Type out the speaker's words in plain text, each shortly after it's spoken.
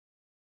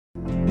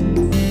Hello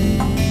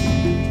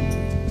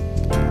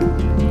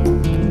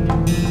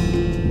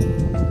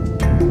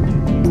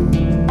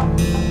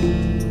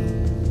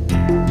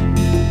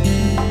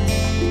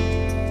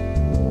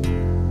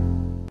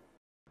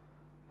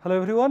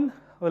everyone,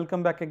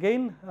 welcome back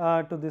again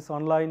to this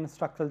online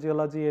structural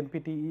geology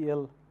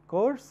NPTEL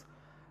course,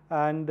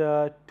 and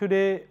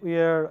today we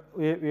are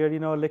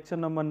lecture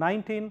number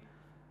 19,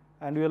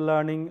 and we are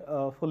learning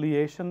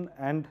foliation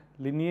and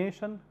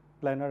lineation,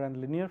 planar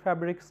and linear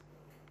fabrics,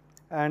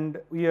 and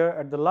we are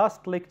at the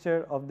last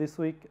lecture of this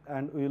week,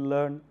 and we will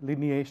learn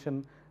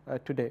lineation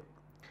today.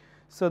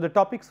 So the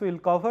topics we will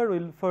cover, we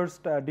will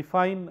first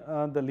define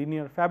the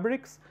linear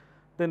fabrics,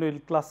 then we will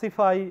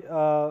classify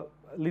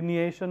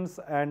lineations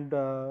and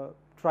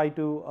try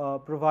to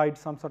provide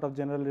some sort of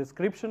general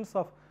descriptions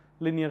of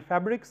linear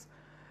fabrics,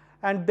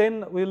 and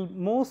then we will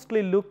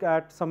mostly look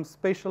at some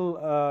special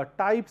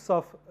types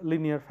of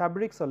linear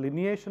fabrics or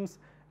lineations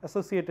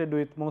associated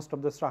with most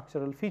of the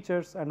structural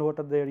features and what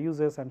are their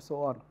uses and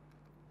so on.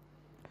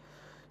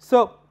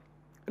 So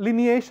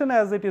lineation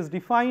as it is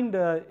defined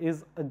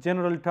is a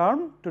general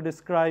term to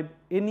describe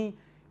any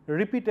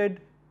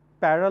repeated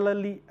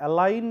parallelly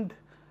aligned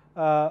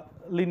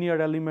linear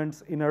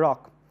elements in a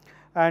rock,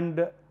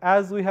 and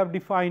as we have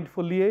defined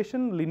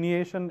foliation,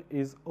 lineation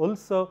is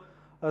also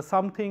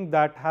something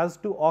that has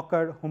to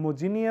occur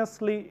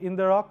homogeneously in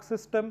the rock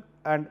system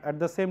and at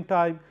the same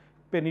time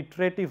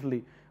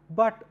penetratively,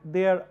 but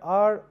there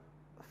are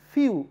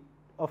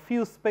a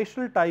few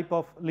special type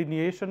of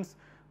lineations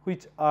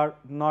which are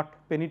not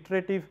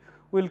penetrative.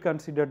 We will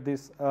consider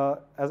this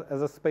as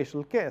a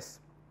special case.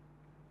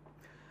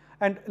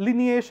 And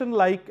lineation,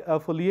 like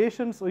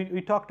foliations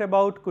we talked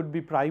about, could be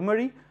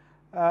primary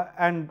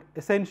and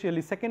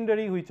essentially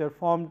secondary, which are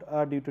formed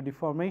due to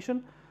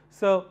deformation.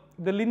 So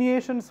the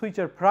lineations which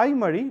are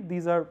primary,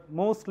 these are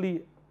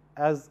mostly,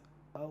 as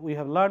we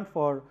have learned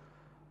for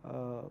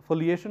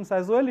foliations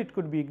as well, it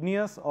could be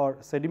igneous or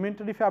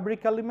sedimentary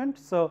fabric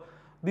elements. So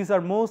these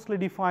are mostly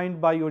defined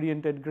by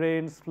oriented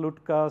grains, flute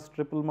cast,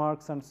 ripple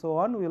marks and so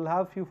on. We will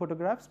have few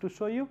photographs to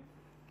show you.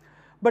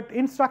 But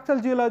in structural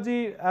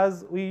geology,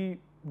 as we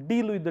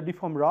deal with the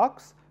deformed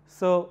rocks,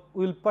 so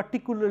we will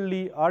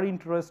particularly are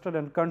interested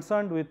and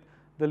concerned with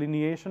the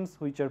lineations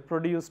which are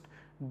produced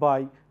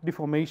by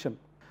deformation.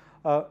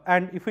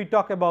 And if we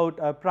talk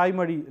about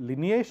primary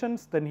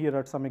lineations, then here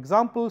are some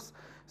examples.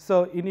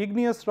 So in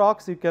igneous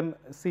rocks you can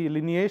see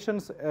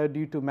lineations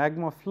due to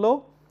magma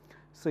flow.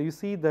 So you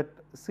see that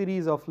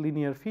series of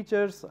linear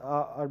features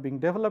are being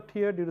developed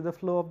here due to the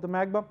flow of the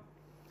magma.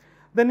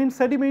 Then in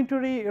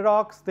sedimentary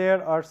rocks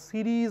there are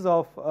series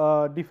of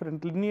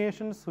different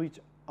lineations which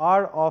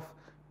are of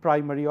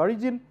primary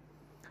origin.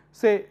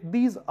 Say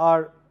these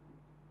are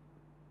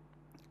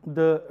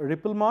the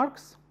ripple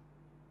marks.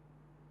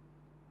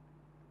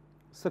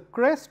 So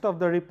crest of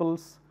the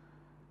ripples,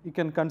 you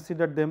can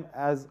consider them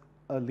as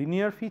a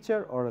linear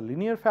feature or a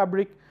linear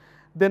fabric.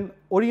 Then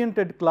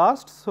oriented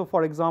clasts. So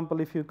for example,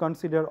 if you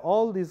consider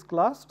all these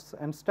clasts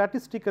and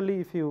statistically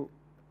if you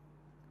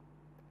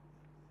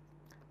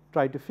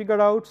try to figure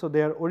out, so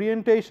their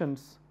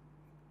orientations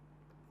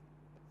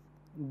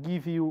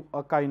give you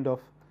a kind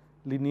of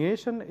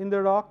lineation in the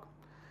rock,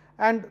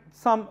 and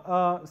some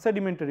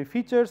sedimentary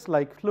features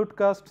like flute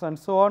casts and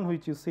so on,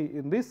 which you see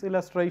in this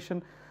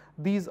illustration,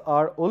 these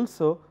are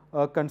also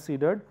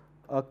considered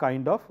a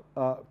kind of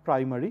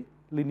primary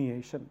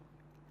lineation.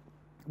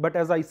 But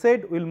as I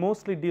said, we will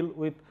mostly deal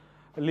with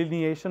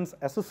lineations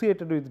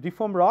associated with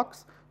deformed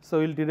rocks, so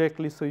we will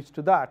directly switch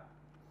to that.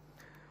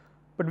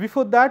 But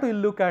before that, we will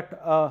look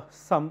at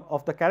some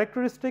of the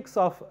characteristics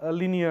of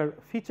linear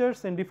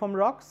features in deformed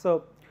rocks.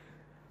 So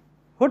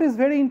what is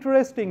very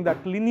interesting,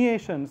 that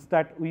lineations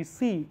that we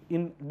see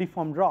in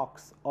deformed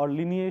rocks or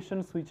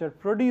lineations which are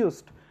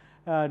produced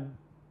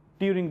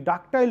during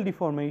ductile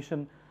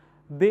deformation,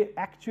 they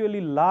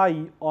actually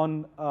lie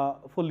on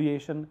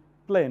foliation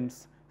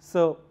planes.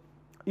 So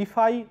if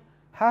I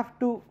have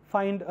to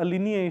find a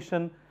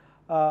lineation,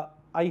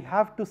 I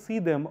have to see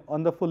them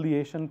on the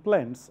foliation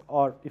planes,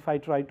 or if I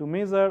try to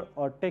measure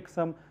or take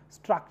some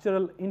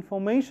structural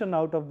information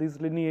out of these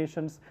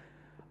lineations,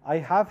 I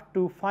have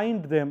to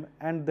find them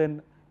and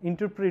then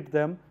interpret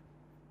them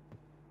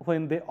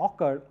when they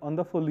occur on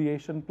the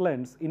foliation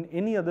planes. In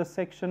any other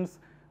sections,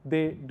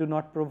 they do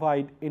not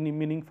provide any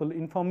meaningful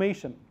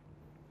information.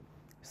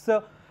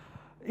 So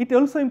it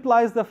also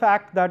implies the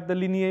fact that the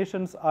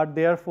lineations are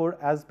therefore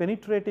as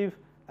penetrative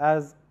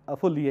as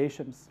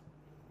foliations.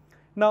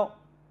 Now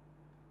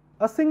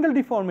a single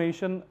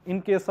deformation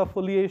in case of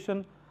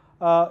foliation,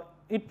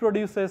 it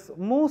produces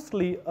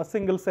mostly a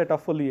single set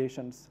of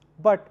foliations,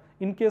 but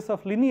in case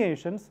of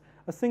lineations,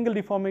 a single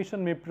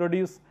deformation may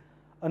produce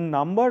a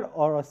number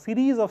or a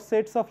series of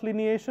sets of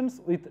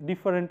lineations with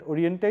different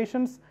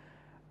orientations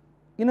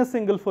in a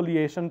single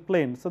foliation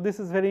plane. So this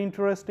is very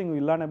interesting, we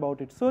will learn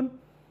about it soon.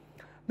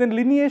 Then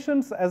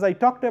lineations, as I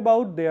talked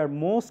about, they are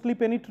mostly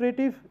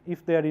penetrative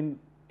if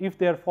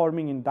they are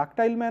forming in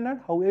ductile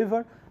manner.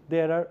 However,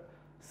 there are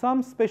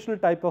some special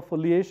type of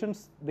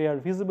foliations, they are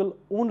visible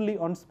only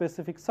on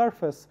specific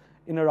surface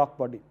in a rock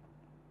body.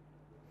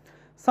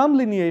 Some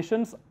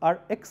lineations are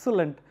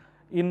excellent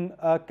in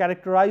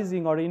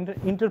characterizing or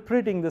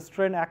interpreting the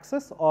strain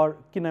axis or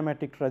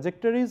kinematic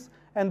trajectories,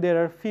 and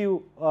there are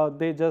few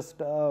they just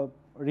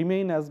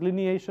remain as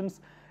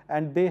lineations,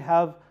 and they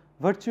have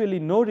virtually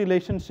no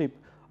relationship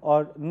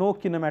or no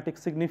kinematic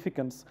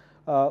significance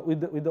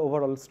with the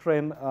overall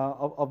strain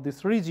of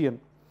this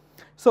region.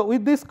 So,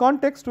 with this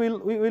context we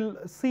will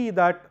see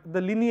that the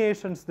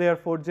lineations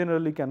therefore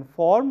generally can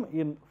form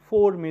in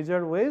 4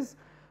 major ways.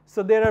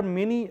 So, there are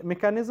many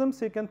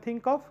mechanisms you can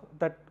think of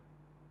that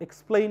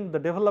explain the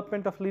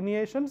development of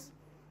lineations,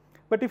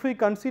 but if we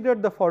consider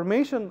the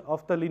formation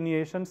of the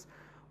lineations,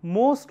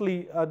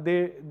 mostly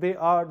they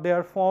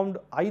are formed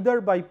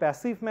either by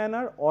passive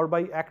manner or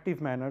by active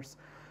manners,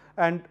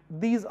 and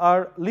these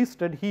are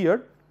listed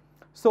here.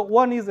 So,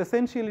 one is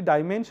essentially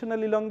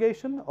dimensional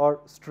elongation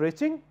or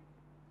stretching.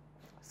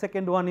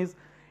 Second one is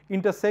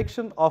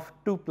intersection of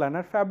 2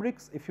 planar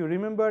fabrics. If you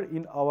remember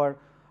in our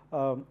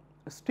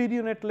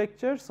stereo net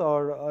lectures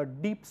or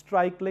deep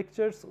strike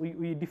lectures,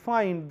 we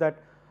defined that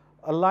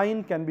a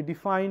line can be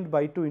defined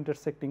by 2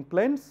 intersecting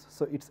planes.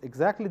 So, it is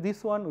exactly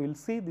this one, we will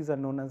see these are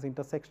known as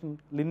intersection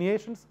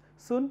lineations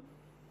soon.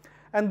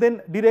 And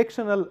then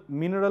directional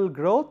mineral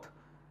growth,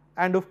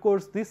 and of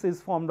course, this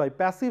is formed by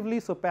passively.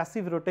 So,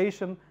 passive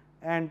rotation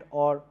and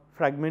or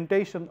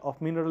fragmentation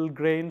of mineral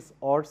grains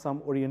or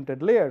some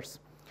oriented layers.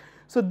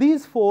 So,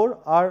 these 4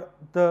 are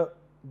the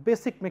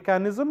basic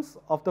mechanisms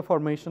of the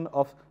formation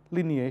of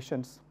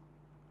lineations.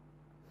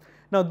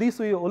 Now, this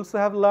we also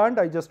have learned,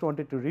 I just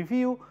wanted to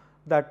review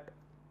that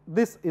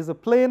this is a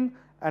plane,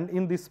 and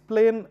in this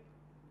plane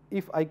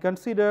if I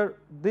consider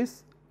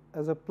this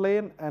as a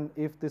plane, and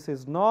if this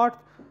is north,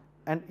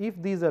 and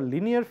if these are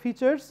linear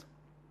features,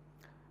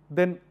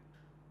 then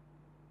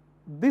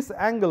this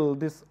angle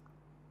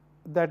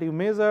that you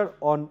measure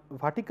on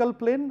vertical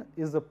plane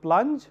is the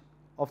plunge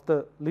of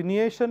the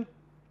lineation.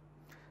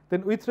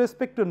 Then with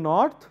respect to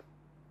north,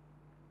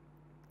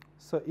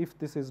 so if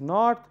this is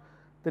north,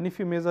 then if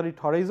you measure it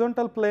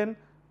horizontal plane,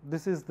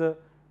 this is the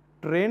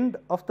trend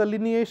of the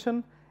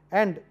lineation,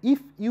 and if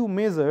you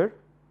measure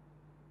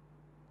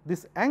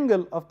this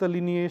angle of the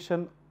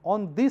lineation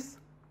on this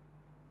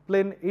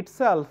plane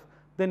itself,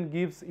 then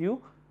gives you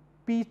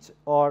pitch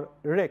or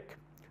rake.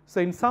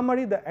 So, in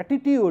summary, the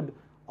attitude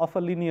of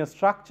a linear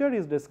structure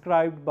is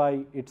described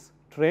by its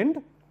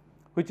trend,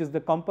 which is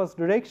the compass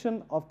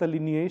direction of the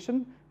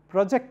lineation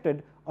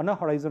projected on a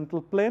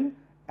horizontal plane,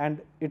 and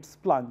its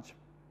plunge.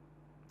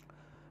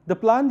 The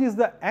plunge is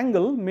the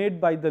angle made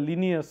by the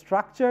linear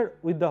structure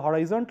with the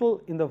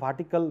horizontal in the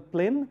vertical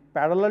plane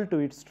parallel to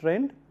its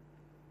trend,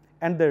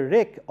 and the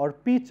rake or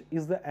pitch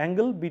is the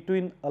angle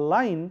between a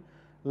line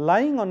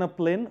lying on a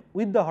plane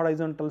with the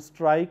horizontal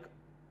strike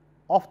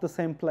of the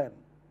same plane.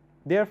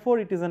 Therefore,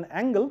 it is an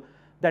angle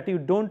that you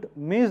do not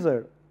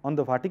measure on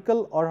the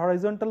vertical or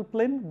horizontal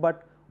plane,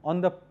 but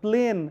on the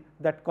plane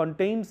that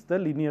contains the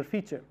linear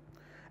feature.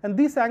 And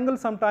this angle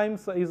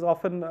sometimes is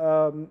often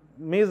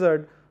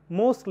measured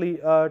mostly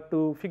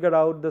to figure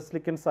out the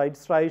slick side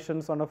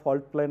striations on a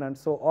fault plane and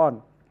so on.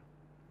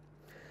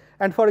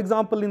 And for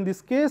example, in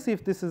this case,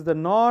 if this is the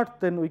north,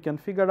 then we can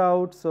figure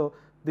out, so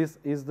this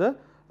is the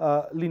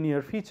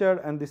linear feature,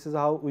 and this is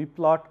how we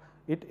plot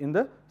it in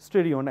the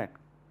stereo net.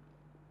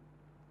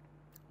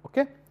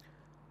 Okay.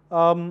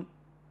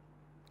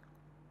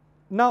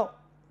 Now,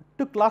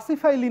 to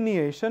classify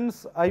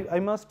lineations, I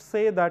must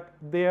say that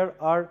there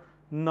are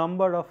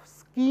number of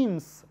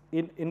schemes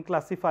in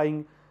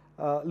classifying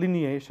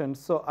lineations.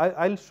 So,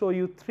 I will show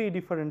you 3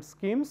 different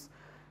schemes,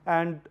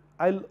 and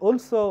I will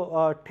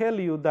also tell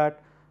you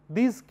that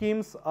these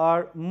schemes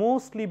are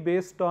mostly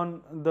based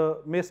on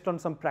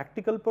some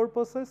practical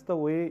purposes, the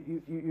way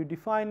you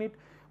define it,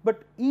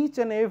 but each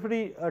and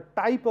every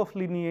type of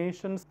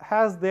lineations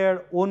has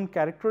their own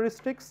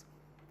characteristics.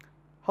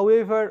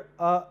 However,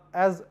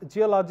 as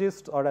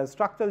geologists or as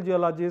structural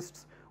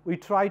geologists, we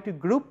try to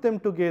group them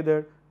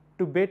together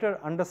to better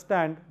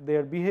understand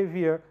their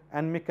behavior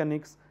and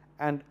mechanics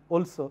and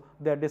also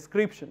their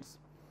descriptions.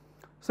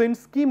 So, in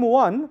scheme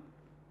 1,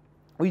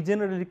 we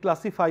generally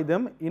classify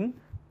them in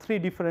 3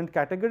 different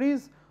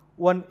categories.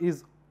 One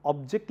is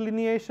object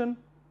lineation,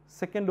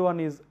 second one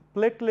is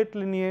platelet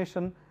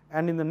lineation,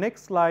 and in the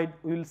next slide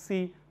we will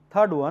see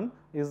third one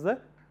is the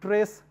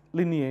trace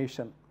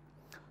lineation.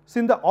 So,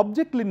 in the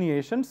object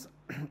lineations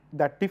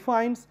that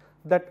defines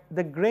that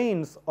the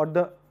grains or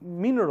the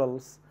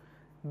minerals,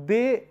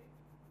 they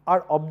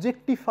are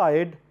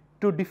objectified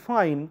to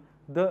define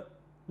the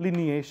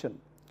lineation.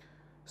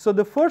 So,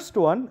 the first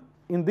one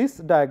in this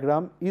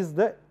diagram is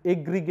the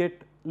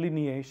aggregate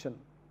lineation.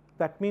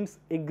 That means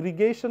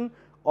aggregation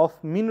of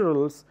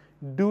minerals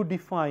do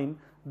define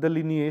the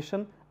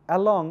lineation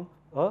along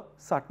a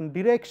certain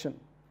direction.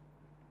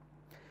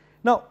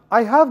 Now,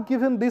 I have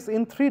given this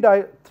in three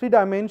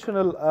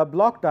dimensional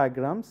block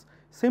diagrams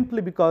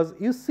simply because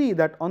you see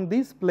that on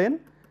this plane,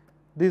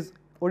 this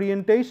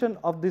orientation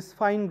of these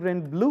fine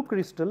grained blue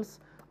crystals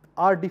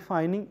are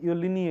defining your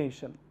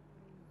lineation.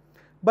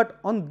 But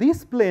on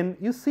this plane,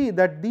 you see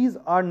that these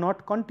are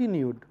not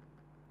continued.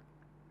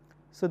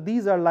 So,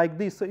 these are like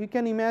this. So, you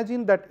can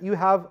imagine that you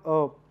have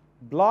a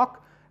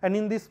block, and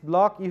in this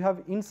block you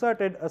have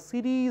inserted a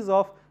series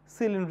of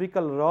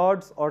cylindrical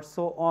rods or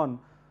so on.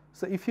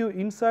 So, if you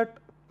insert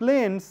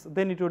planes,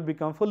 then it would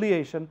become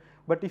foliation,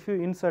 but if you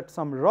insert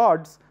some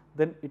rods,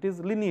 then it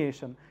is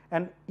lineation.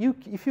 And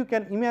if you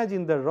can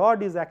imagine, the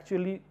rod is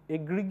actually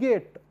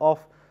aggregate of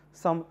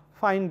some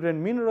fine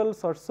grained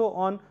minerals or so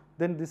on,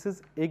 then this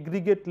is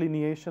aggregate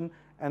lineation,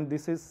 and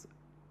this is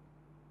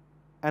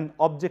an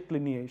object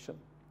lineation.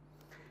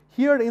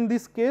 Here in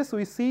this case,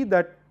 we see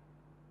that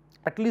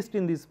at least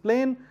in this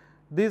plane,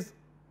 these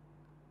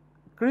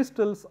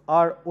crystals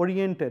are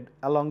oriented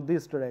along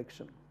this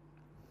direction.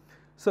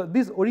 So,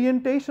 this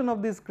orientation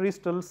of these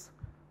crystals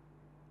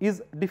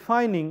is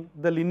defining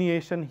the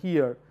lineation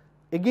here.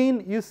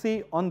 Again, you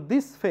see on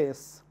this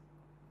face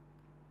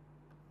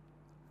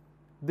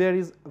there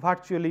is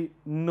virtually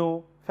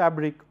no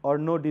fabric or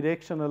no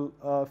directional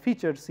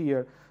features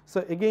here.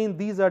 So, again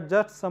these are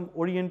just some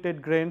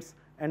oriented grains,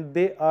 and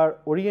they are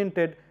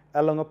oriented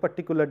along a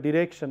particular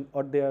direction,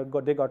 or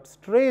they got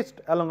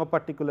stretched along a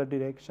particular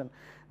direction.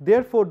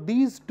 Therefore,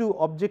 these two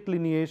object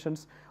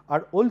lineations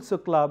are also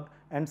clubbed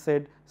and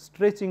said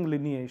stretching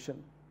lineation.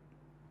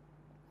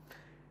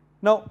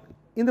 Now,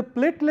 in the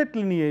platelet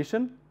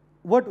lineation,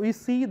 what we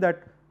see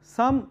that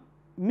some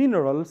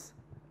minerals,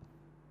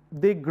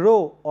 they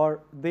grow or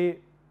they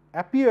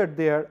appear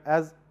there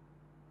as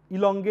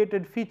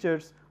elongated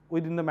features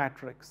within the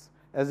matrix.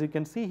 As you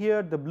can see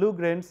here, the blue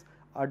grains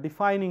are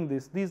defining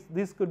this.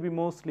 These could be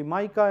mostly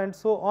mica and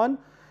so on,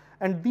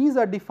 and these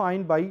are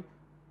defined by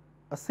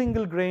a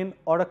single grain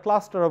or a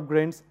cluster of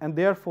grains, and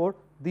therefore,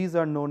 these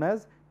are known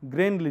as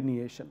grain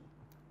lineation.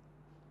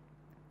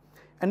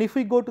 And if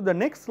we go to the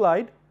next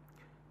slide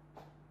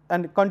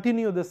and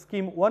continue the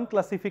scheme 1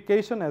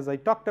 classification, as I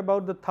talked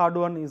about, the third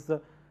one is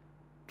the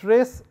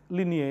trace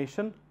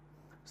lineation.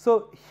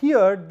 So,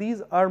 here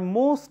these are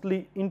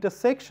mostly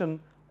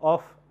intersection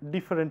of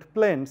different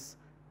planes,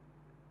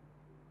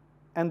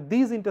 and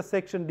these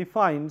intersection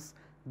defines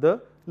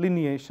the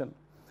lineation.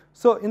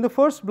 So, in the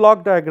first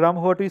block diagram,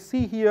 what we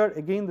see here,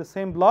 again the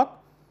same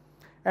block,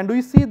 and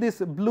we see this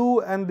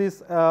blue and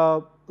this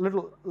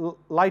little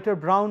lighter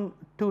brown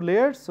two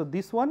layers. So,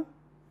 this one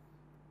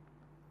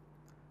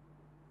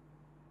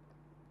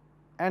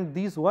and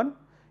this one,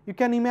 you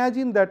can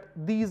imagine that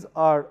these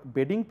are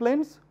bedding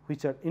planes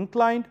which are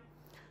inclined.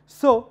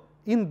 So,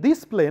 in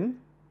this plane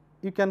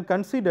you can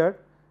consider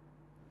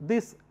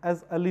this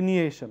as a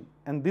lineation,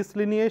 and this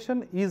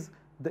lineation is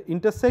the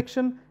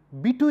intersection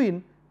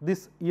between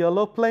this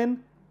yellow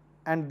plane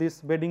and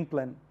this bedding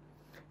plane.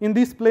 In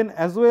this plane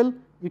as well,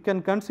 you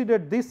can consider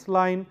this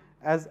line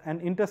as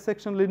an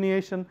intersection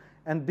lineation,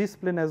 and this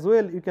plane as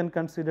well you can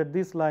consider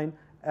this line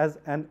as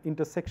an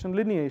intersection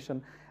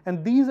lineation,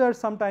 and these are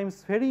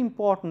sometimes very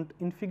important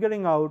in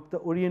figuring out the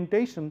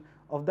orientation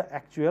of the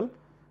actual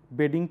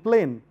bedding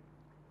plane.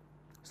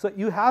 So,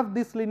 you have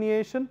this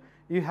lineation,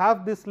 you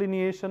have this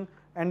lineation,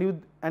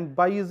 and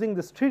by using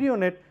the stereo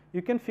net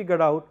you can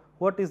figure out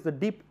what is the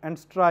dip and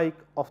strike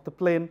of the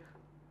plane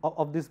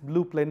of this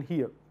blue plane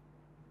here.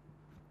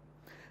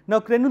 Now,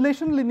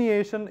 crenulation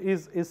lineation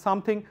is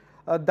something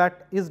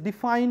that is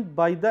defined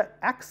by the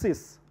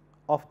axis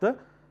of the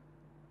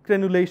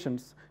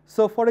crenulations.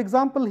 So, for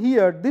example,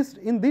 here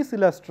in this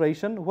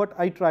illustration, what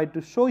I tried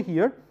to show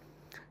here,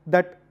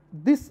 that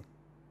this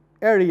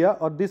area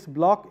or this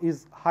block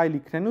is highly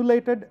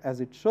crenulated, as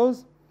it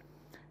shows.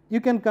 You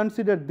can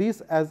consider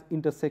this as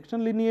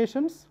intersection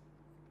lineations.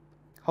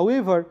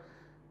 However,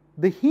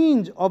 the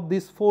hinge of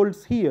these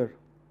folds here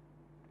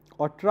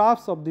or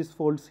troughs of these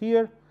folds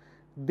here,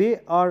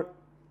 they are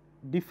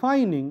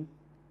defining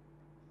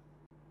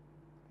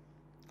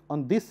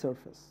on this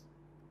surface.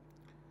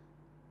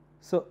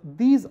 So,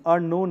 these are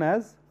known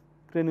as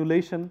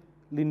crenulation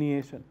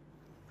lineation,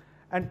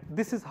 and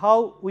this is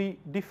how we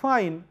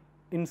define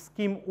in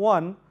scheme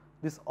 1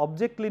 this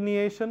object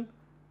lineation,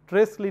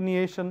 trace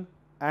lineation,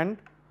 and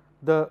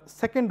the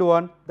second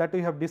one that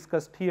we have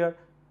discussed here,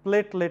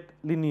 platelet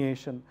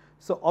lineation.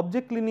 So,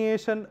 object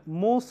lineation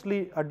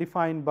mostly are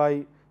defined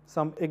by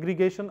some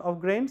aggregation of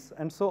grains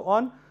and so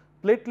on.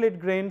 Platelet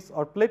grains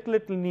or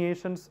platelet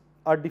lineations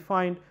are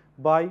defined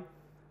by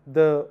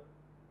the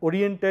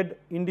oriented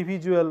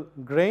individual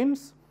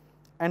grains,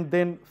 and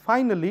then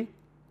finally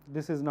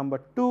this is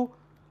number 2,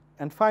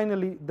 and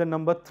finally the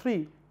number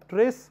 3,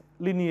 trace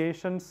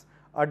lineations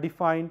are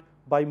defined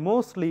by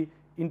mostly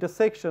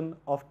intersection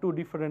of two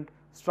different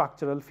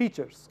structural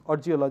features or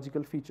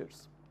geological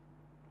features.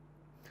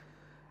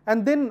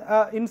 And then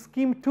in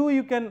scheme 2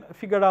 you can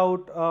figure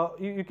out,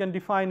 you can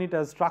define it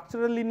as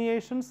structural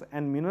lineations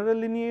and mineral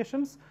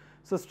lineations.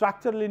 So,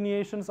 structural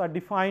lineations are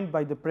defined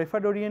by the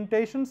preferred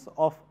orientations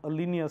of a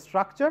linear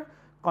structure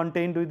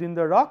contained within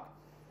the rock,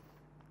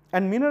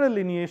 and mineral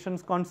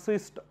lineations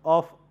consist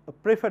of a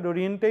preferred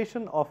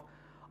orientation of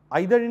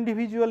either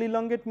individual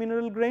elongate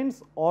mineral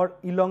grains or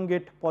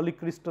elongate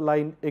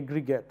polycrystalline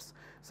aggregates.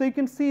 So, you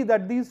can see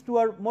that these two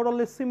are more or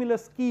less similar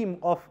scheme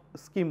of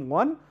scheme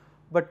 1,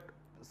 but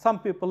some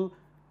people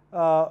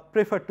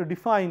prefer to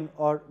define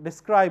or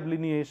describe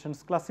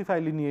lineations, classify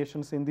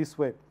lineations in this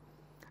way.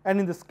 And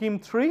in the scheme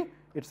 3,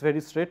 it is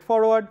very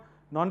straightforward: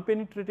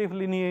 non-penetrative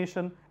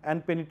lineation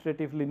and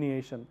penetrative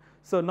lineation.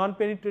 So,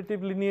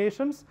 non-penetrative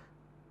lineations,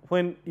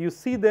 when you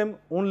see them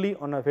only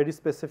on a very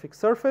specific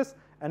surface,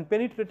 and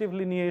penetrative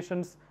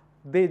lineations,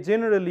 they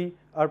generally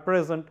are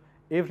present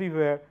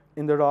everywhere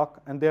in the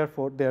rock, and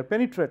therefore they are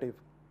penetrative.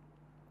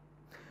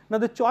 Now,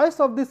 the choice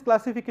of these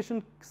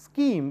classification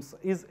schemes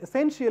is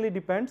essentially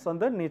depends on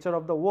the nature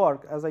of the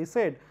work. As I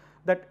said,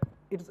 that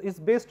it is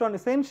based on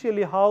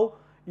essentially how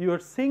you are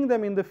seeing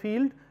them in the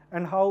field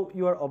and how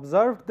you are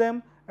observed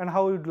them and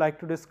how you would like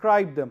to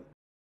describe them.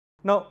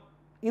 Now,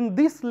 in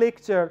this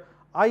lecture,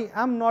 I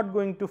am not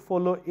going to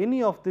follow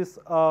any of these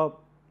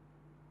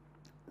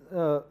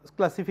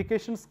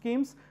classification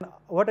schemes.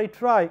 What I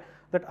try,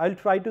 that I will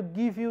try to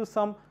give you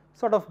some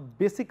sort of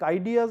basic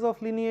ideas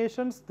of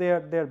lineations,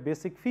 their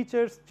basic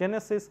features,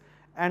 genesis,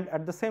 and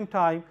at the same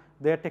time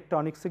their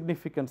tectonic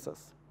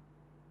significances.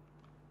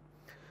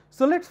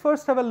 So, let us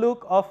first have a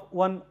look of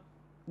one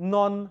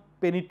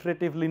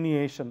non-penetrative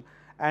lineation,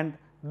 and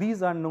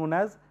these are known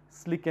as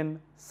slickened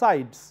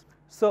sides.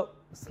 So,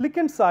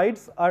 slickened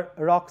sides are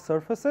rock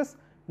surfaces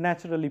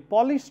naturally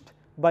polished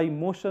by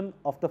motion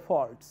of the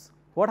faults.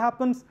 What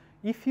happens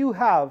if you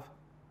have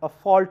a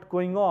fault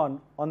going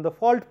on the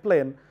fault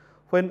plane?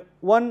 When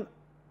one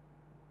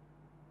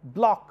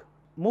block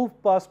moves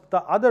past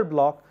the other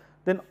block,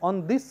 then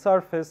on this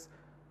surface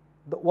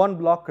the one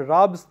block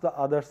rubs the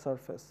other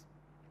surface,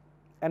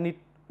 and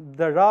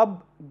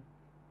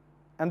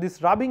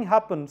this rubbing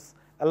happens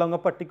along a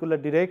particular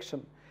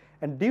direction,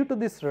 and due to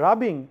this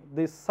rubbing,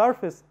 this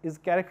surface is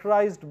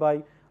characterized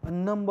by a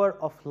number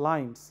of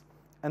lines,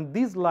 and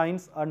these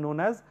lines are known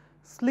as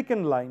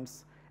slickened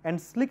lines. And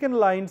slickened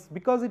lines,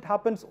 because it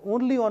happens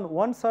only on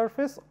one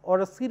surface or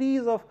a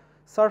series of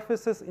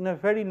surfaces in a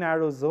very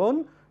narrow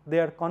zone, they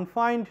are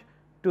confined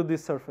to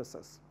these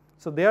surfaces.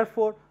 So,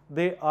 therefore,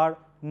 they are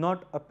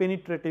not a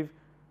penetrative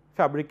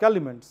fabric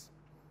elements,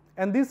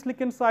 and these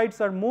slickened sides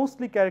are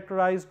mostly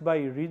characterized by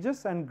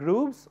ridges and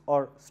grooves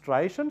or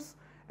striations,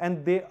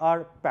 and they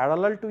are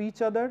parallel to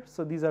each other.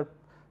 So, these are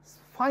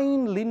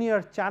fine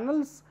linear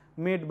channels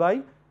made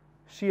by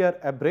shear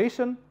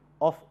abrasion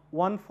of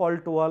one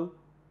fault wall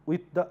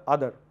with the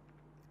other,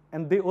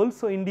 and they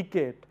also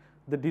indicate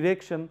the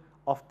direction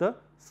of the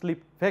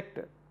slip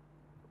vector.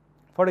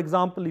 For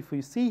example, if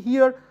we see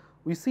here,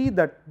 we see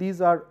that these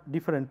are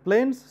different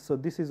planes. So,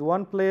 this is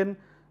one plane,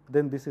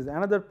 then this is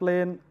another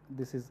plane,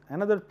 this is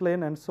another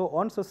plane, and so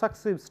on. So,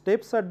 successive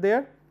steps are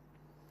there,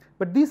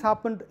 but these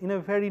happened in a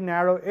very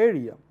narrow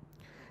area,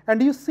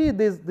 and you see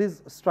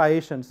these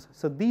striations.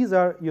 So, these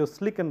are your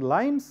slickened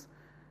lines,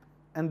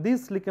 and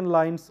these slickened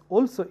lines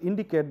also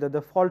indicate that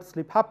the fault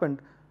slip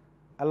happened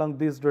along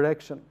this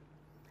direction,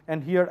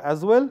 and here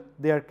as well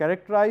they are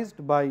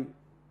characterized by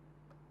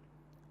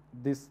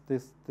this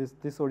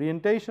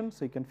orientation.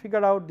 So, you can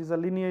figure out these are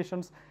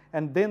lineations,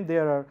 and then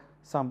there are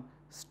some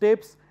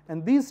steps,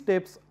 and these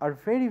steps are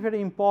very, very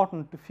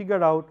important to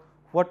figure out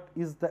what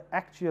is the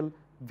actual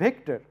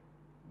vector,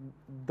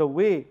 the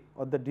way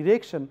or the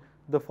direction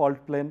the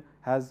fault plane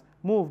has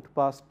moved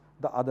past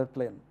the other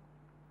plane.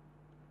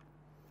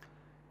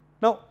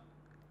 Now,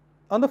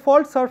 on the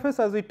fault surface,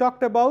 as we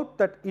talked about,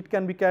 that it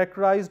can be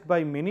characterized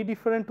by many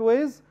different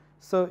ways.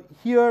 So,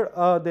 here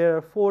there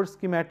are 4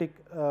 schematic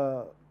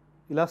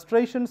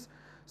illustrations.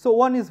 So,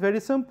 one is very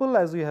simple,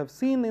 as we have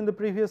seen in the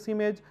previous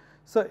image.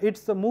 So, it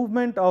is the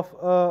movement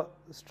of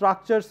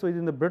structures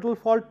within the brittle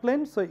fault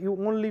plane. So, you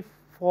only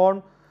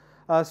form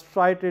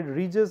striated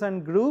ridges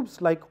and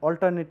grooves, like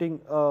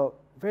alternating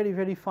very,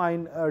 very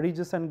fine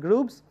ridges and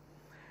grooves.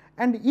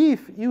 And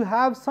if you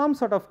have some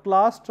sort of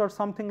clast or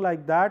something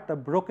like that, a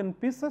broken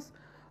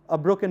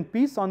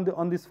piece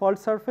on this fault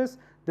surface,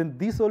 then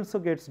this also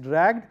gets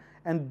dragged,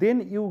 and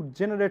then you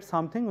generate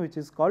something which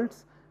is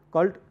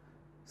called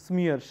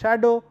smear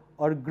shadow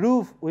or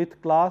groove with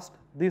clast.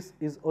 This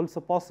is also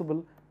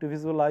possible to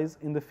visualize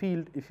in the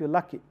field if you are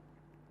lucky.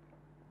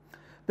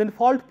 Then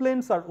fault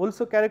planes are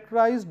also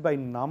characterized by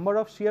number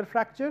of shear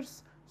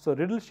fractures. So,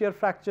 riddle shear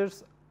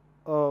fractures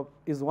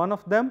is one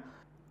of them,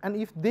 and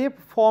if they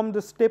form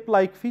the step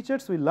like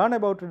features, we learn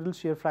about riddle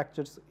shear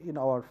fractures in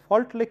our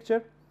fault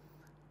lecture,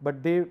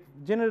 but they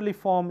generally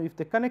form, if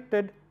they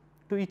connected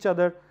to each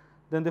other,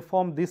 then they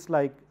form this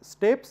like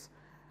steps,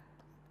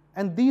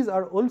 and these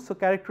are also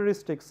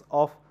characteristics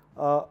of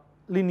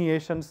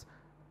lineations,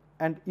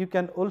 and you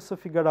can also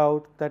figure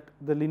out that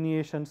the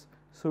lineations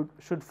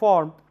should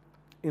form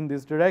in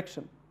this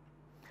direction.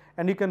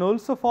 And you can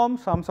also form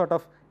some sort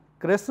of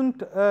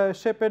crescent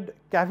shaped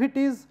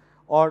cavities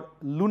or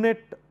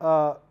lunate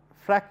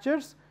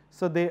fractures.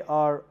 So, they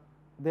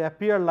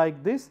appear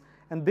like this,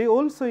 and they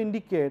also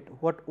indicate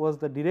what was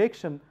the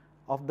direction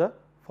of the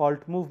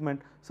fault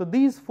movement. So,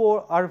 these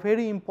 4 are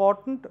very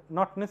important,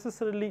 not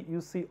necessarily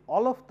you see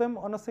all of them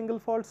on a single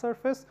fault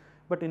surface,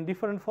 but in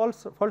different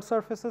fault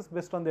surfaces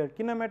based on their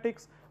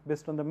kinematics,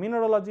 based on the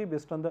mineralogy,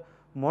 based on the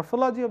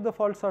morphology of the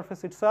fault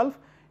surface itself,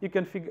 you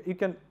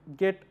can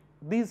get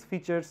these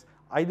features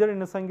either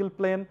in a single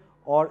plane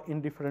or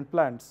in different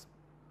planes.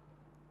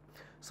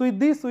 So, with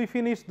this we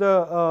finish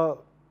the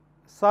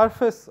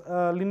surface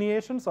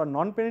lineations or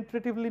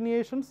non-penetrative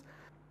lineations.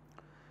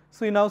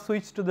 So, we now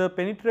switch to the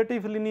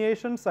penetrative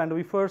lineations, and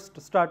we first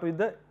start with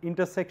the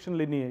intersection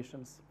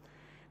lineations.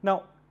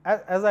 Now,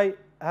 as I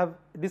have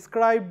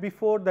described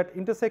before, that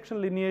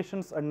intersection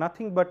lineations are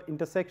nothing but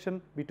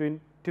intersection between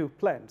two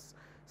planes.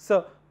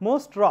 So,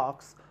 most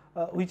rocks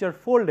which are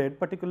folded,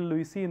 particularly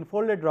we see in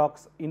folded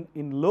rocks in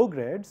low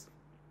grades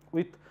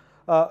with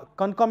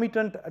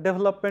concomitant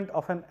development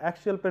of an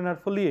axial planar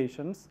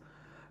foliations,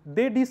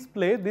 they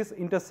display this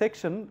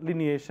intersection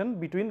lineation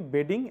between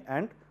bedding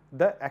and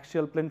the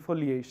axial plane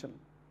foliation.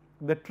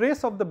 The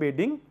trace of the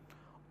bedding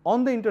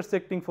on the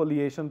intersecting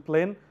foliation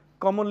plane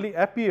commonly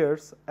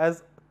appears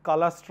as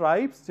color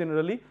stripes.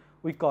 Generally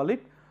we call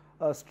it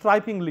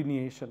striping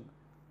lineation,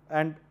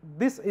 and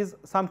this is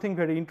something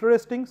very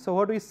interesting. So,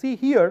 what we see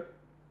here,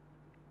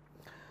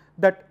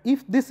 that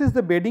if this is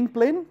the bedding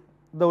plane,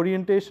 the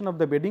orientation of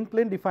the bedding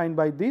plane defined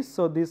by this.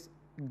 So, these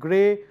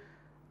gray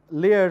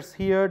layers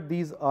here,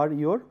 these are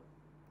your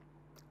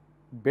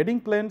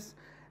bedding planes,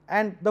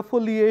 and the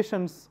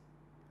foliations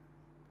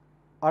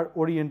are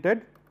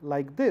oriented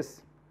like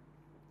this.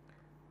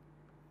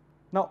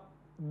 Now,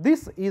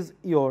 this is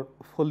your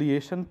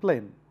foliation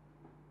plane.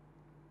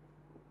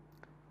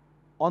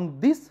 On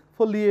this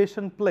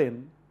foliation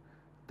plane,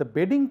 the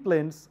bedding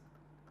planes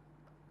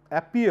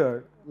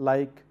appear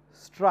like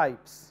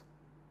stripes.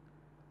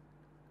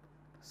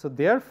 So,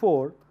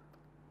 therefore,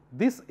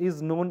 this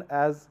is known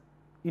as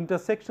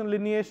intersection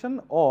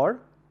lineation or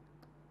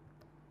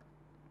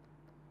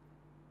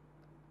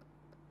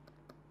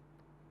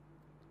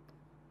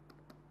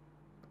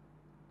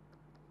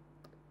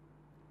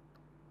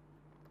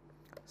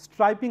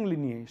striping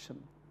lineation.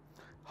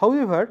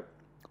 However,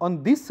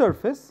 on this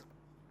surface,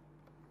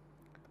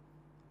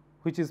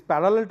 which is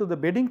parallel to the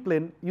bedding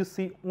plane, you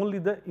see only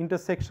the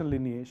intersection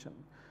lineation.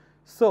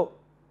 So,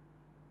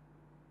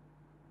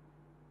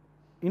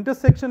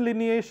 intersection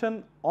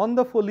lineation on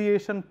the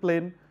foliation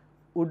plane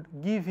would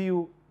give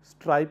you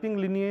striping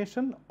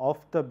lineation of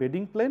the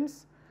bedding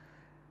planes,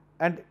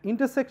 and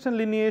intersection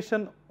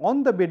lineation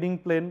on the bedding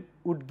plane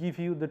would give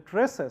you the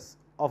traces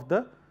of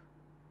the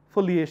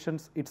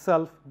foliations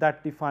itself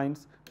that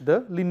defines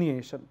the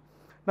lineation.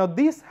 Now,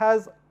 this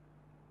has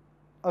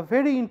a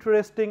very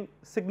interesting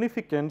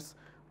significance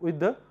with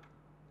the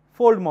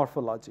fold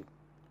morphology.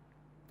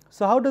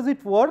 So, how does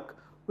it work?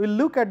 We will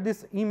look at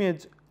this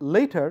image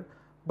later,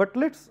 but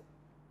let us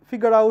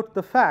figure out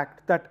the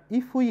fact that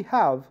if we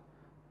have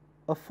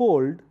a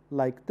fold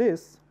like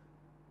this,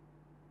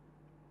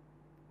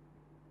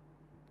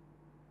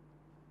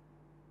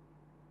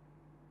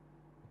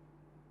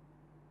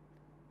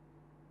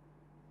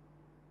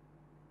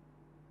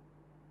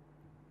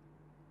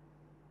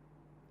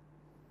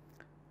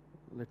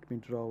 let me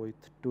draw with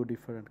two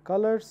different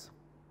colors.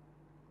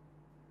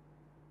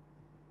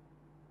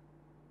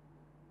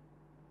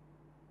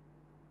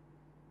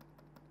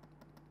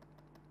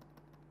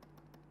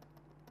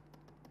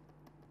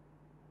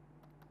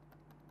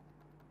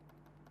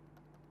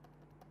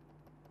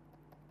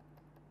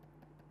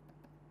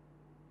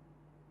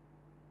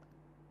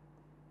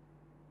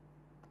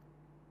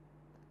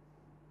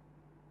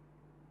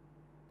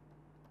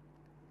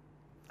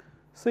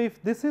 So,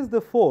 if this is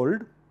the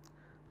fold,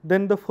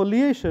 then the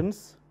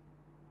foliations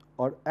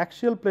or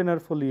axial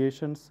planar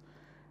foliations,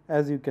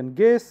 as you can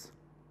guess,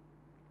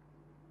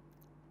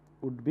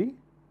 would be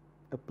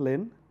a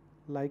plane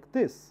like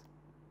this,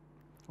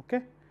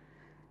 okay?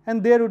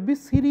 And there would be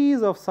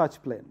series of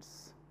such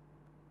planes,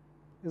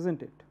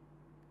 isn't it?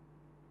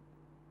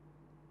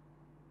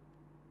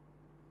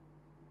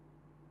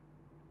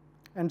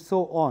 And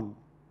so on.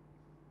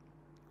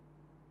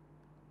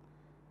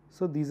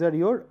 So, these are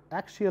your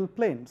axial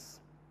planes,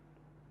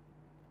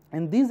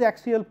 and these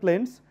axial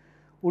planes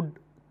would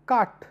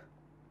cut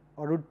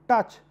or would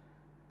touch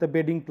the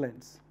bedding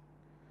planes.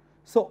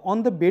 So,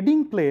 on the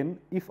bedding plane,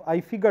 if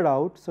I figure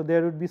out, so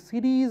there would be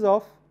series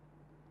of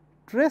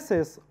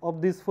traces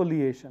of these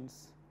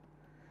foliations.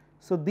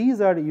 So,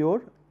 these are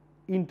your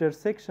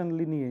intersection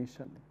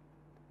lineation.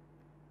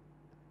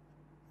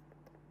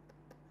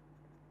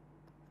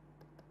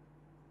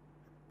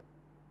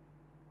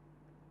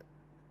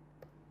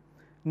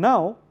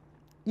 Now,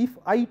 if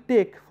I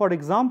take, for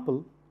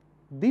example,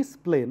 this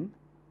plane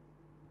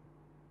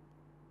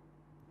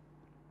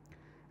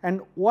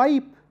and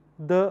wipe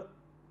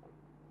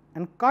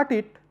and cut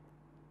it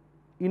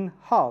in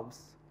halves.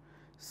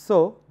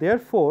 So,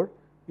 therefore,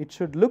 it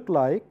should look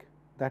like,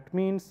 that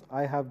means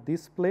I have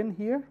this plane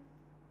here,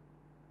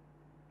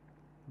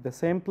 the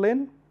same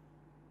plane,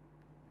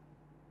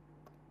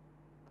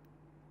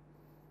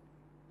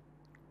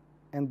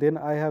 and then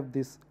I have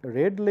this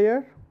red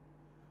layer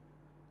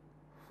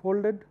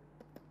folded,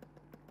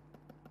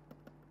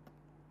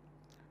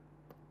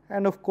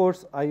 and of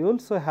course, I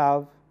also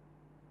have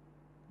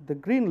the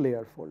green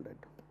layer folded.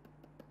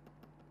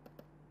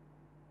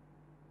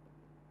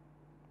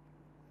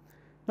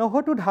 Now,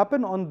 what would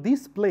happen on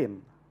this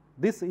plane?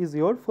 This is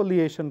your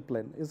foliation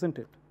plane, isn't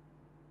it?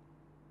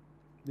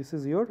 This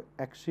is your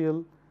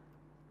axial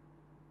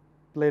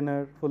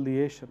planar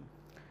foliation.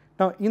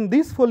 Now, in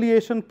this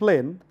foliation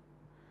plane,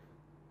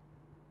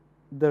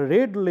 the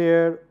red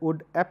layer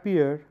would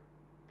appear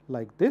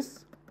like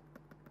this,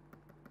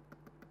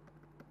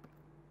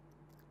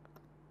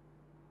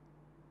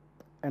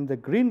 and the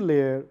green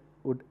layer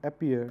would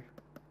appear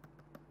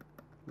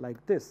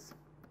like this.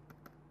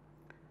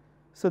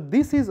 So,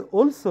 this is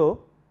also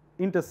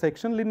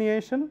intersection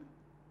lineation,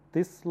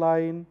 this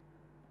line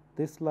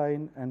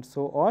and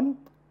so on.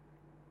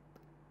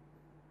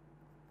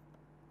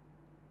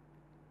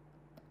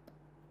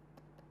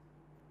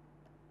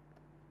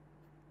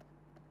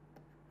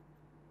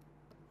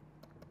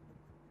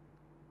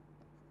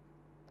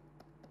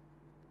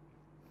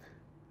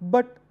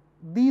 But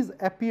these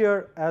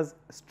appear as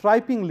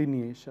striping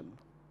lineation.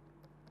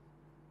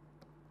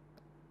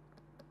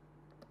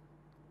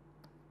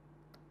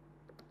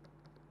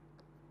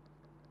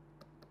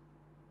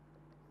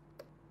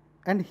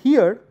 And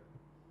here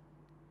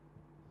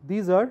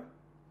these are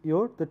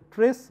the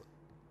trace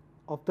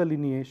of the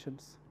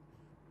lineations.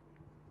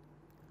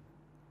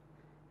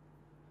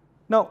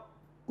 Now,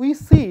 we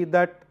see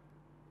that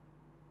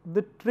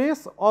the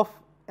trace of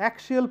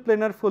axial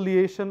planar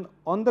foliation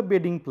on the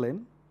bedding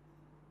plane,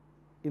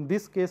 in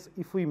this case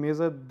if we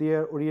measure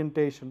their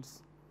orientations.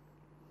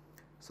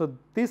 So,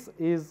 this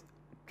is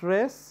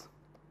trace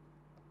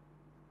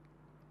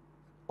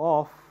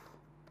of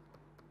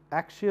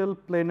axial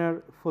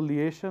planar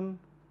foliation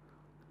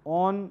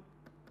on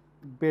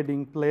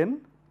bedding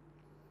plane,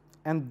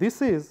 and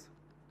this is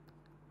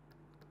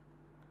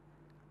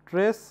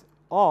trace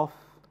of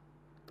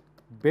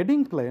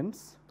bedding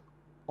planes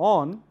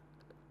on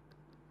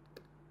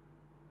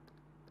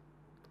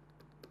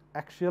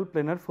axial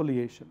planar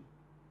foliation.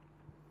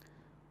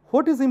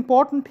 What is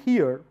important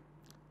here,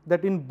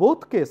 that in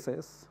both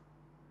cases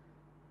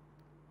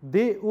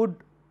they would,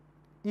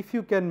 if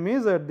you can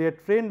measure their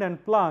trend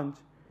and plunge,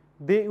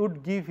 they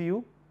would give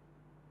you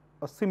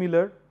a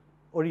similar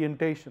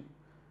orientation.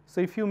 So,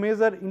 if you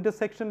measure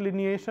intersection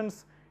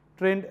lineations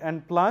trend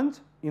and plunge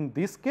in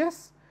this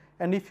case,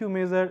 and if you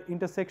measure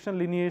intersection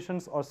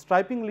lineations or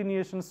striping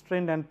lineations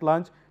trend and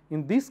plunge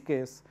in this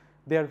case,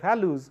 their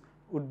values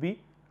would be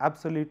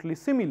absolutely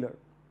similar.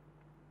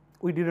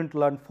 We did not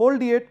learn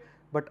fold yet,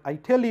 but I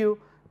tell you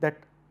that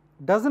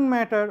does not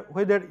matter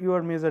whether you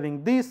are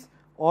measuring this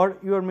or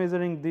you are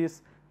measuring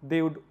this,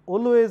 they would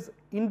always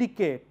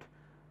indicate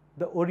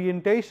the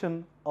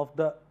orientation of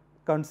the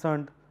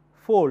concerned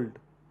fold,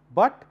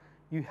 but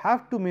you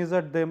have to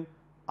measure them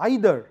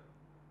either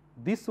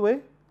this way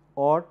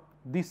or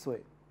this way.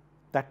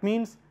 That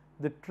means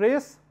the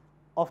trace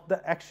of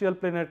the axial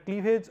planar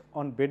cleavage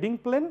on bedding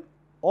plane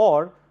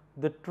or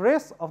the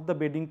trace of the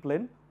bedding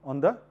plane on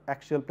the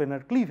axial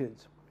planar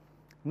cleavage.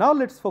 Now,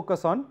 let us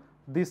focus on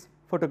this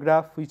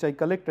photograph which I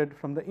collected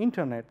from the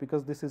internet,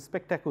 because this is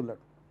spectacular.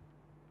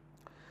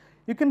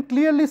 You can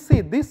clearly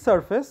see this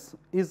surface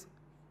is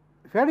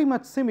very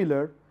much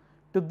similar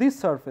to this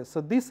surface.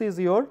 So, this is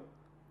your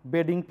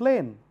bedding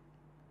plane.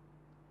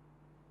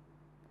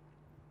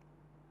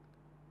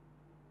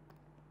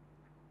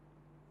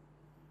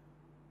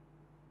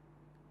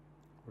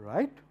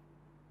 Right.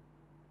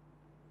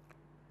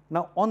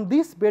 Now, on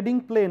this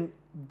bedding plane,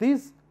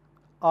 these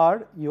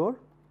are your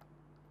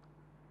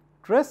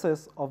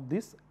traces of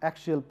this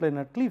axial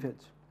planar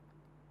cleavage.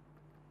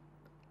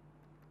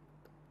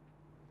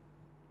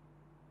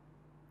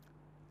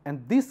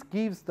 And this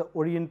gives the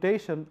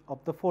orientation of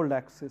the fold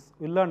axis.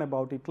 We will learn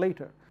about it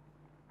later.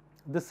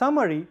 The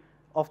summary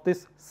of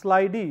this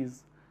slide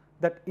is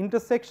that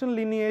intersection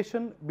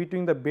lineation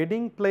between the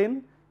bedding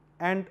plane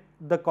and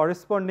the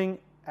corresponding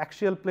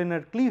axial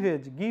planar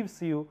cleavage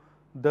gives you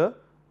the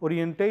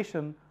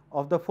orientation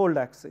of the fold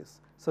axis.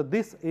 So,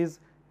 this is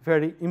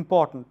very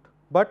important,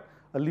 but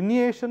a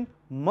lineation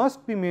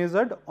must be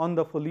measured on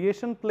the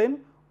foliation plane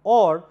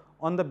or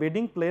on the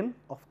bedding plane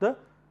of the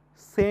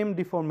same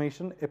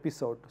deformation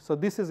episode. So,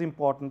 this is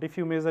important. If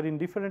you measure in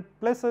different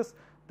places,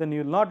 then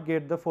you will not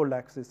get the fold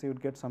axis, you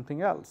would get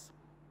something else.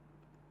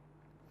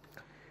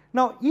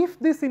 Now, if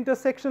this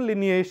intersection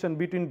lineation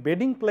between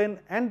bedding plane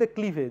and the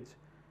cleavage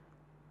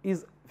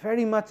is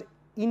very much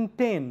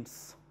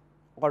intense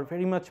or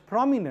very much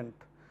prominent,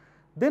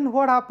 then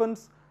what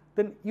happens?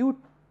 Then you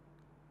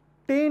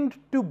tend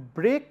to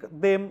break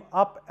them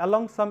up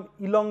along some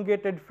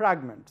elongated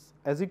fragments.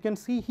 As you can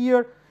see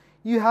here,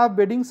 you have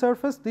bedding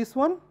surface, this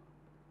one,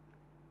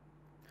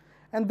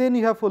 and then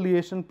you have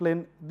foliation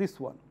plane, this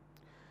one.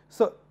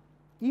 So,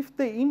 if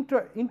they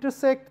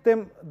intersect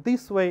them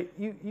this way,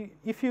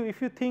 if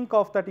you think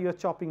of that you are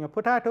chopping a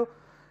potato,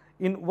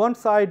 in one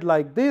side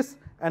like this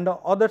and the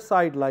other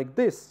side like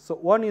this. So,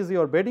 one is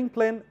your bedding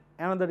plane,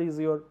 another is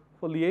your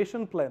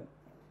foliation plane.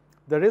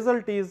 The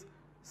result is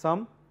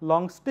some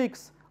long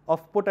sticks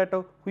of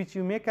potato which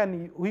you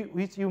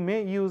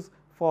may use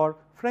for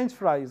French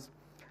fries,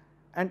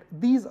 and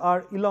these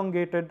are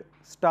elongated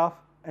stuff,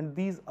 and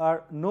these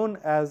are known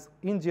as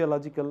in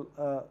geological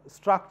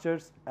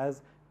structures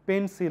as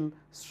pencil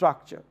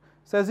structure.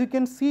 So, as you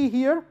can see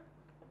here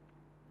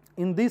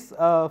in this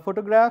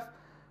photograph,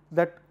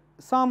 that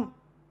some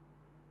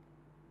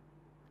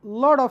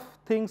lot of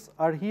things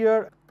are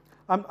here.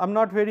 I am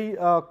not very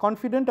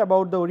confident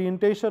about the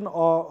orientation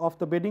of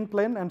the bedding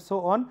plane and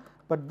so on,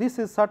 but this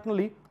is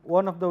certainly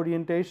one of the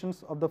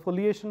orientations of the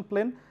foliation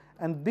plane,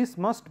 and this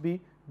must be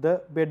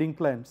the bedding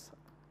planes.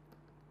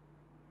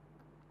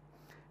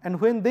 And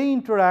when they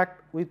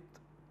interact with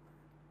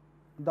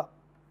the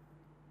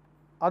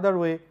other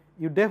way,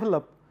 you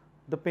develop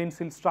the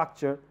pencil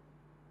structure,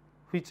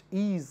 which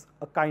is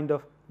a kind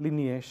of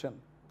lineation.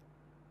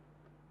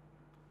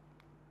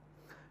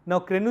 Now,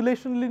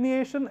 crenulation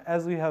lineation,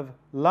 as we have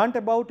learnt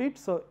about it,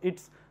 so it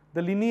is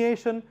the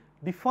lineation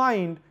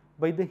defined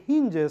by the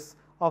hinges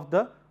of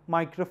the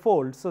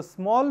microfold. So,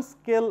 small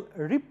scale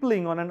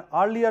rippling on an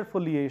earlier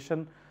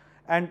foliation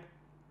and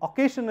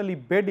occasionally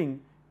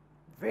bedding,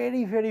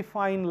 very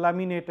fine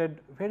laminated,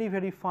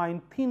 very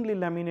fine thinly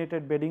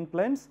laminated bedding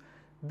planes,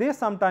 they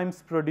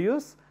sometimes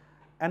produce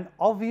an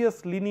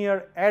obvious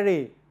linear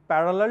array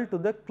parallel to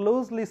the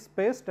closely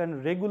spaced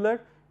and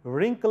regular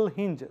wrinkle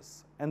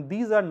hinges, and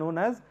these are known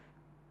as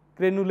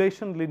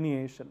crenulation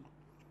lineation.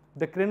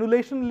 The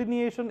crenulation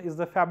lineation is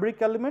the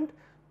fabric element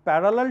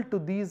parallel to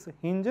these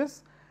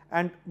hinges,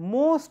 and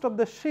most of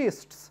the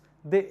schists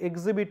they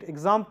exhibit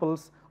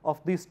examples of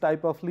this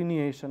type of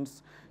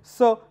lineations.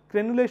 So,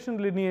 crenulation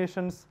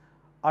lineations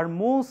are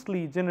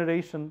mostly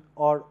generation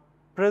or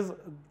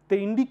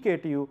they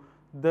indicate you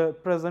the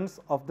presence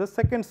of the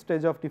second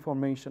stage of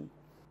deformation.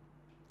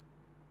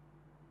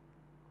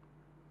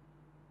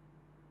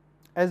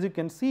 As you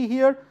can see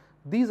here,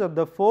 these are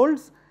the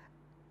folds,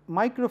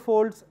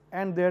 microfolds,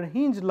 and their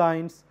hinge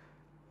lines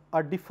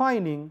are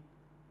defining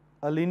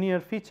a linear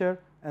feature,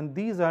 and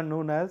these are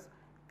known as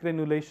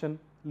crenulation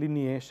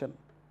lineation.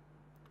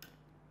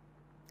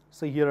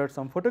 So, here are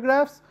some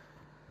photographs,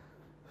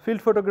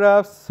 field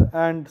photographs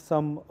and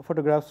some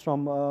photographs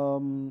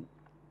from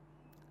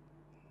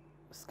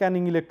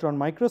scanning electron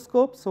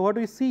microscope. So, what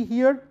we see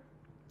here,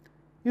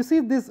 you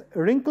see these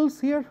wrinkles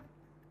here,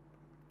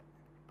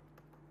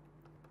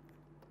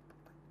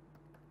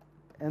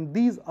 and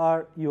these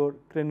are your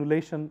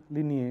crenulation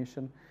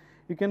lineation.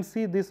 You can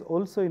see this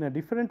also in a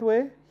different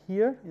way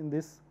here in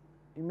this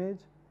image.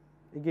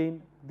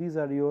 Again, these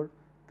are your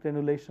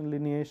crenulation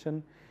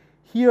lineation.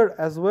 Here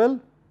as well,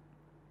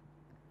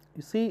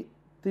 you see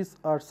these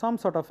are some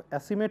sort of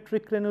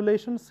asymmetric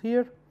crenulations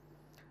here,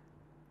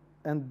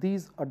 and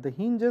these are the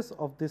hinges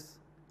of this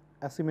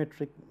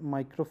asymmetric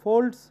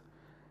microfolds,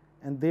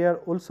 and they are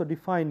also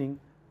defining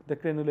the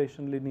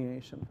crenulation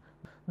lineation.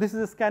 This is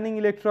a scanning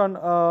electron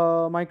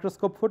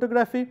microscope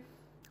photography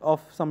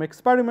of some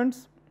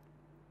experiments,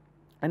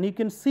 and you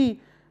can see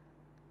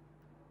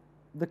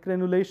the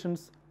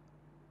crenulations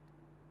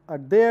are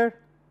there,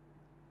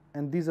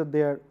 and these are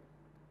their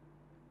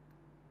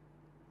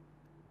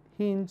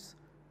hinge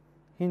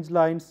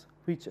lines,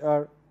 which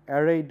are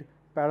arrayed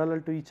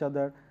parallel to each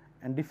other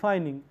and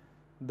defining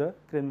the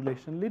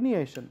crenulation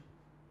lineation.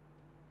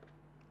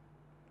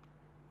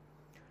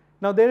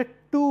 Now, there are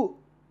two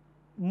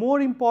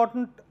more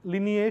important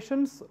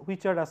lineations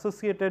which are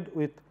associated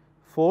with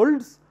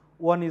folds.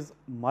 One is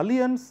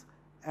mullions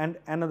and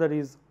another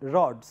is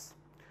rods.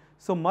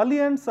 So,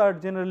 mullions are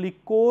generally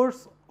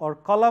coarse or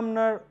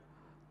columnar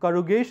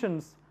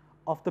corrugations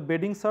of the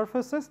bedding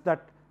surfaces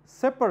that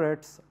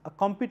separates a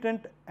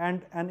competent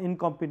and an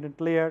incompetent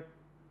layer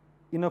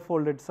in a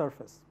folded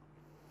surface.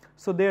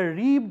 So, their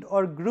ribbed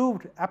or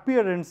grooved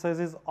appearances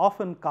is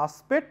often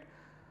cusped,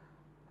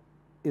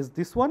 is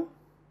this one,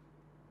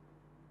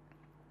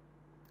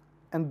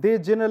 and they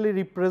generally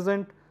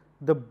represent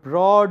the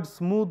broad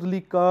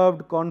smoothly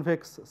curved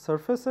convex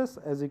surfaces,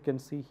 as you can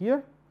see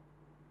here.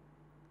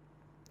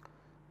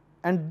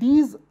 And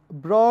these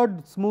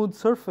broad smooth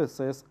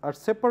surfaces are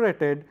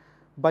separated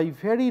by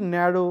very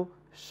narrow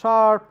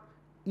sharp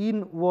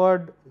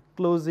inward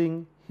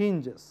closing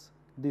hinges,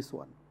 this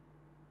one.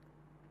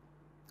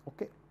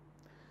 Okay.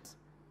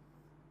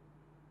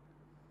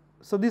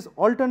 So, these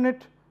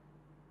alternate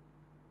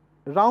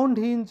round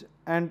hinge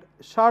and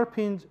sharp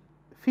hinge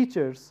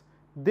features,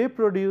 they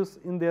produce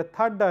in their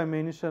third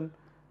dimension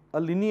a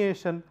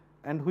lineation,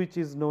 and which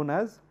is known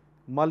as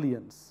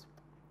mullions.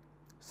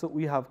 So,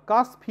 we have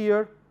cusp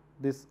here,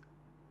 this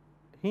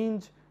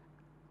hinge,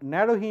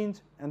 narrow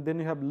hinge, and then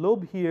you have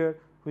lobe here,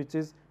 which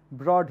is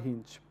broad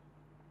hinge.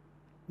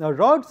 Now,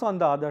 rods on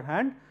the other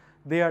hand,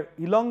 they are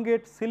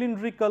elongate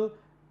cylindrical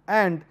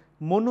and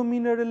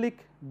monomineralic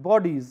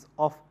bodies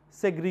of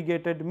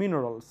segregated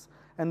minerals,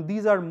 and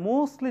these are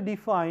mostly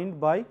defined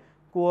by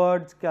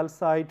quartz,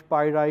 calcite,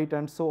 pyrite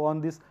and so on,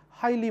 these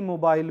highly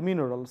mobile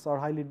minerals or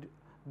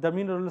the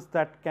minerals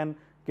that can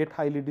get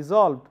highly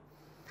dissolved,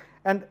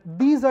 and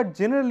these are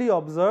generally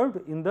observed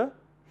in the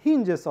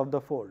hinges of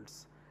the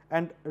folds.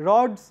 And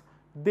rods,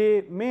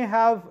 they may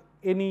have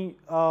any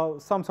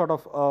some sort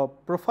of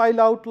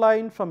profile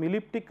outline from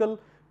elliptical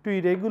to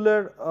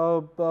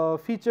irregular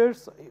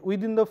features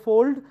within the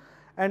fold,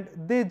 and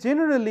they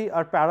generally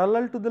are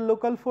parallel to the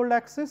local fold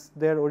axis,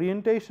 their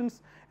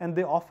orientations, and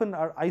they often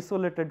are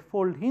isolated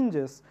fold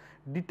hinges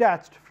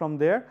detached from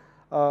their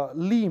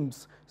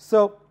limbs.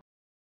 So,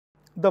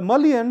 The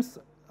mullions,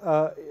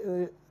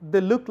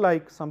 they look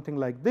like something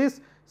like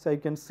this. So, you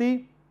can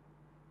see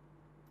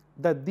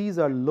that these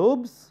are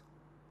lobes,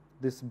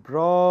 this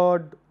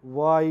broad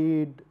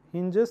wide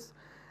hinges,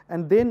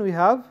 and then we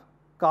have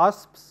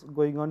cusps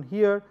going on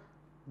here,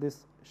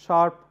 this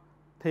sharp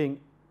thing,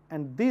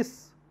 and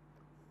this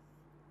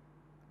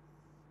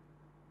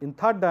in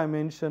third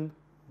dimension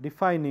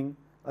defining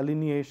a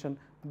lineation.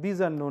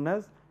 These are known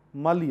as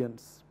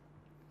mullions.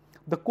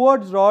 The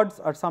quartz rods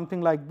are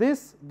something like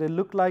this, they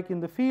look like in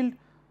the field.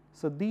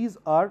 So, these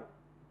are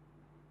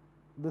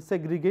the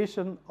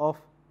segregation of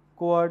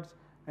quartz,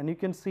 and you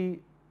can see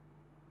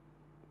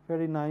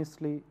very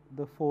nicely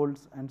the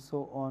folds and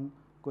so on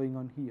going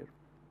on here.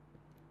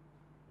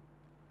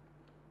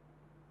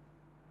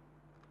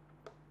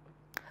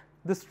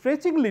 The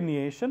stretching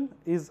lineation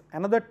is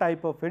another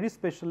type of very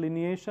special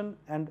lineation,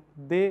 and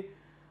they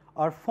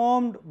are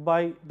formed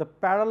by the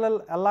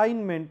parallel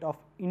alignment of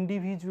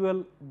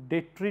individual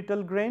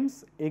detrital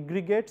grains,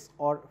 aggregates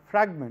or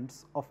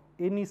fragments of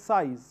any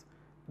size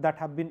that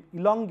have been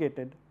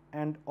elongated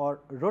and or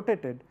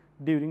rotated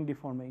during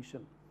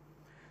deformation.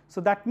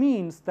 So, that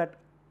means that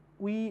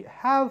we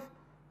have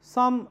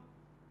some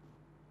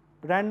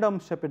random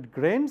shaped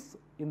grains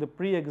in the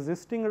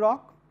pre-existing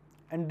rock,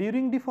 and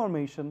during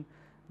deformation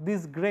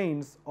these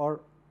grains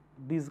or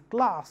these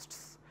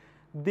clasts,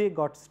 they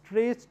got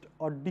stretched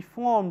or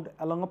deformed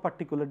along a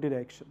particular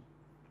direction.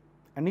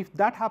 And if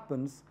that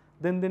happens,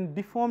 then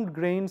deformed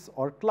grains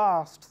or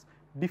clasts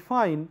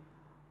define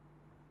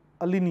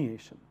a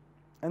lineation,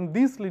 and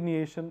this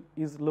lineation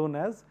is known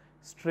as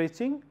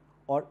stretching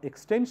or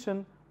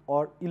extension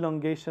or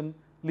elongation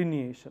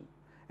lineation.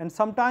 And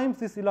sometimes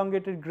these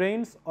elongated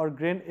grains or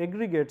grain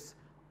aggregates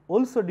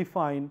also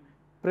define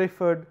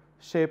preferred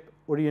shape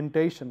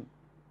orientation.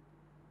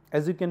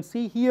 As you can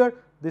see here,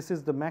 this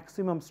is the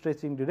maximum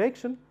stretching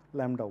direction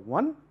lambda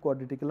 1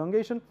 quadratic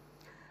elongation,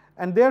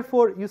 and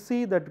therefore, you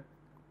see that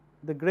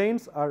the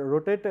grains are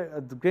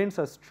rotated, the grains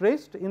are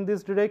stretched in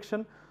this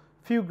direction.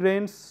 Few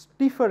grains,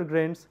 stiffer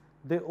grains,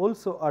 they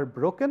also are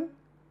broken,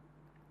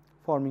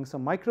 forming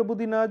some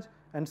microbudinage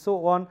and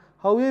so on.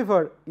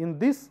 However, in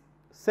this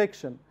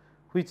section,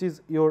 which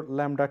is your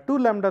lambda 2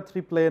 lambda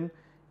 3 plane,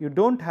 you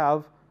do not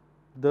have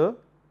the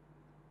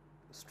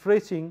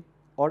stretching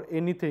or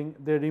anything,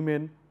 they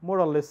remain more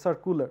or less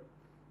circular,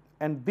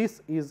 and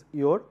this is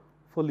your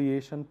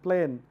foliation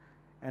plane.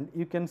 And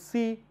you can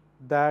see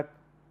that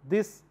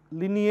this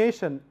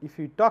lineation, if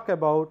you talk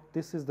about,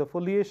 this is the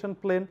foliation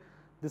plane,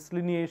 this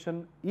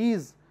lineation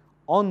is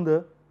on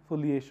the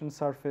foliation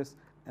surface,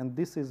 and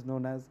this is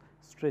known as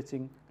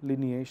stretching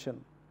lineation.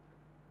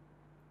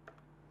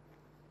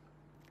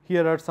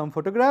 Here are some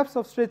photographs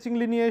of stretching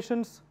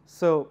lineations.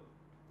 So,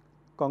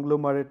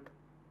 conglomerate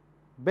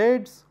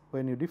beds,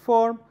 when you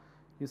deform,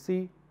 you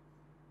see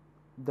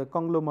the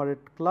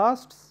conglomerate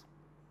clasts,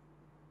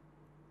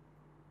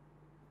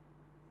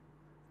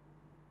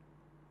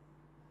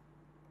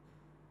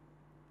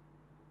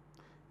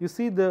 you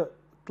see the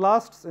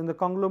clasts in the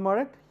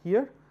conglomerate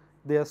here,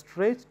 they are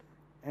stretched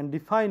and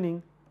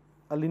defining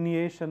a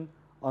lineation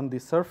on the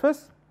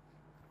surface.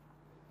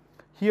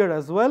 Here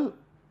as well,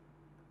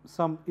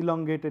 some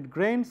elongated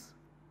grains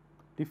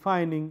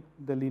defining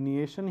the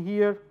lineation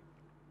here,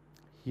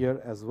 here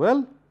as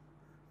well.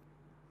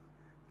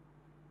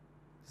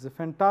 It is a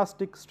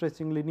fantastic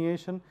stretching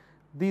lineation.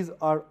 These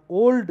are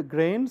old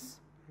grains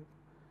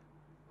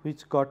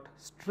which got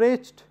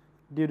stretched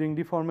during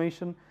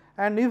deformation,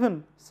 and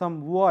even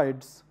some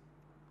voids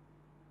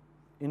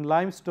in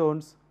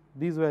limestones,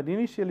 these were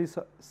initially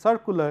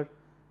circular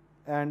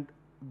and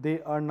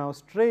they are now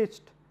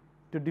stretched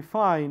to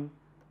define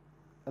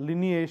a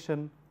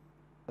lineation,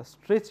 a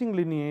stretching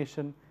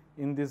lineation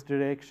in this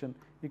direction.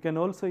 You can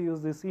also use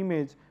this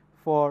image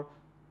for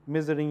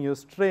measuring your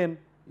strain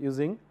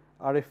using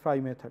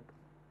RFI method.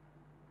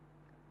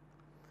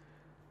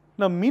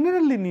 Now,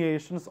 mineral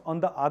lineations on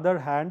the other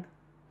hand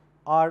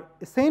are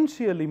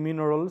essentially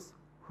minerals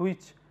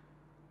which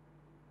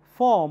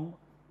form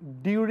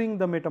during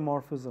the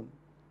metamorphism.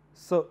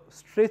 So,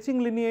 stretching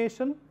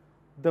lineation,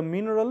 the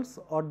minerals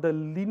or the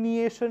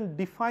lineation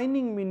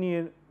defining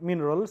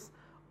minerals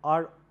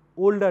are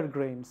older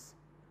grains,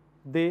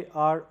 they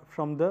are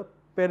from the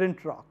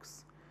parent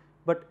rocks,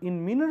 but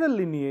in mineral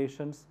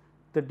lineations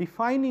the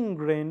defining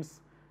grains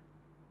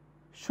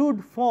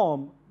should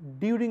form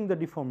during the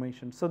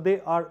deformation. So, they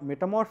are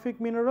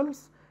metamorphic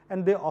minerals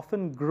and they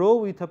often grow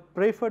with a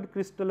preferred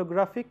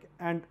crystallographic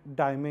and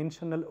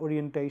dimensional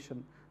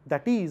orientation,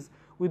 that is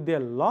with their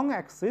long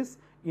axis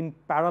in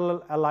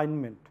parallel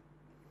alignment.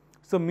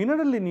 So,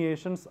 mineral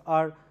lineations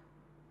are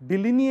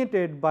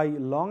delineated by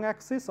long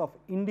axis of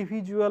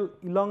individual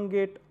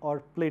elongate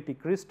or platy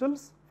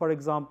crystals, for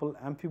example,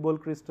 amphibole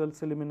crystals,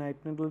 sillimanite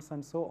needles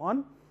and so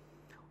on,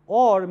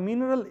 or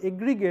mineral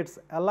aggregates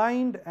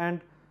aligned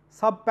and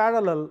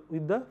subparallel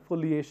with the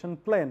foliation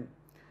plane.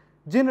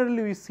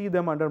 Generally, we see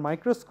them under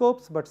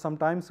microscopes, but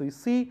sometimes we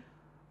see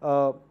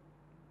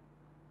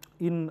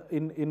in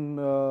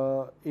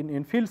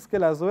field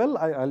scale as well.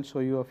 I will show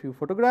you a few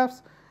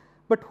photographs.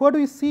 But what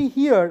we see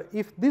here,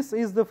 if this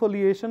is the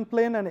foliation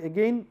plane, and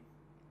again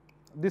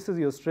this is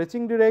your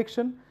stretching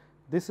direction,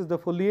 this is the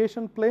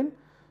foliation plane.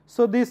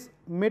 So, these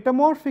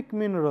metamorphic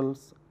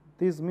minerals,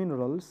 these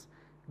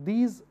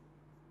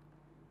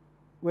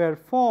were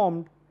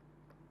formed,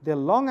 their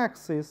long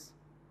axis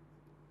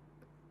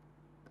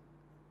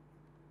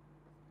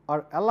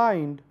are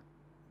aligned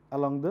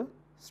along the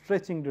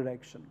stretching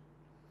direction.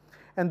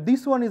 And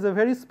this one is a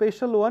very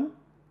special one,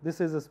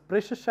 this is a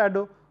pressure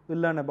shadow, we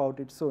will learn about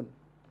it soon.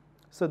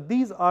 So,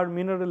 these are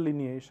mineral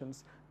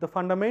lineations. The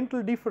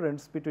fundamental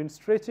difference between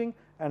stretching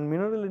and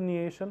mineral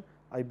lineation,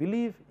 I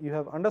believe you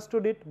have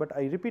understood it, but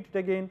I repeat it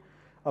again.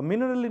 A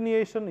mineral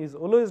lineation is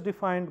always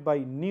defined by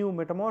new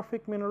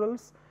metamorphic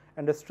minerals,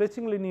 and the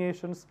stretching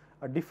lineations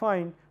are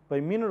defined by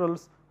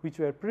minerals which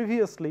were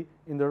previously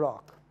in the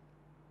rock.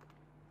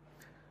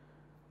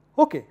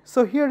 Okay,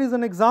 so here is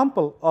an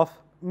example of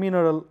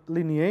mineral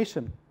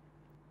lineation.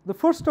 The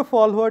first of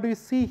all, what we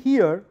see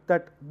here,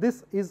 that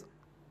this is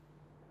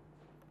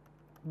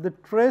the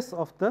trace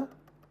of the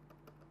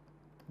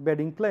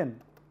bedding plane.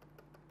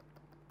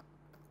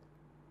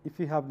 If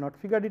you have not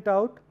figured it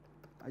out,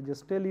 I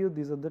just tell you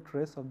these are the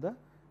trace of the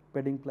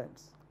bedding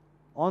planes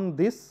on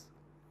this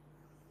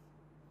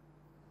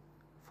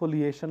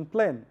foliation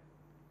plane.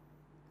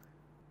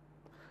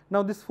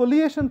 Now, this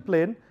foliation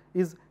plane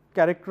is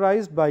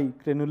characterized by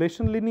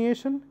crenulation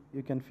lineation,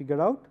 you can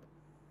figure out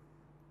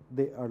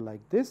they are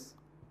like this.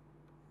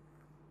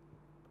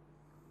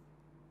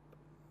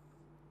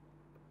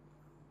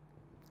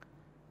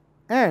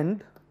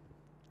 And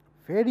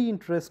very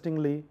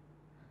interestingly,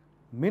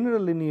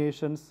 mineral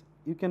lineations,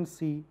 you can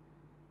see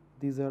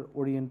these are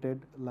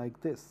oriented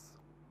like this.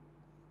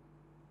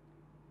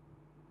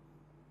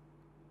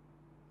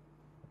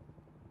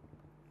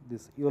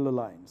 These yellow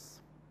lines.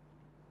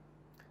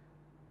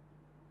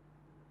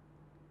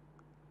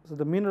 So,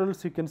 the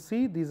minerals you can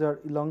see these are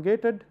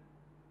elongated,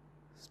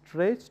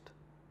 stretched,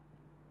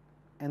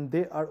 and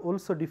they are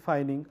also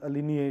defining a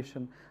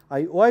lineation.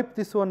 I wipe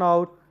this one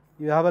out,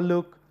 you have a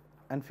look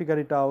and figure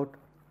it out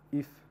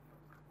if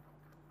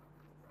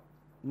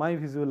my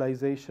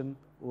visualization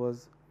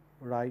was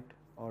right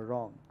or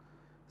wrong.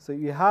 So,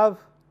 you have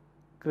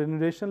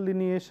crenulation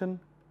lineation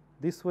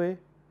this way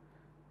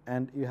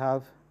and you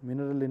have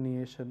mineral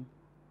lineation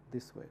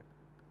this way.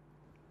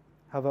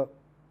 Have a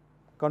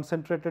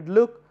concentrated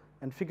look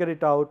and figure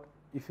it out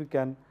if you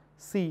can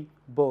see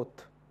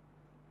both.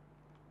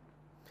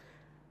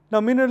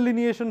 Now, mineral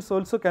lineations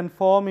also can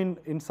form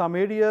in some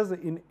areas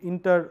in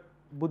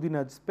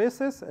inter-Boudinage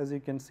spaces, as you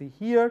can see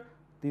here,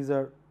 these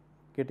are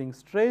getting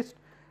stretched,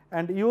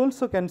 and you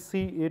also can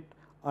see it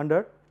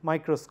under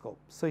microscope.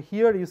 So,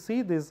 here you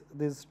see these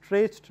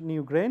stretched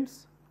new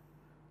grains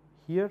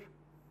here,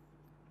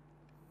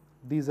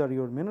 these are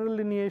your mineral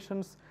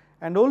lineations,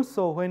 and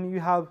also when you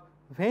have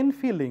vein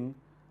filling,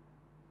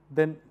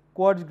 then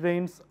quartz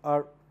grains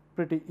are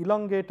pretty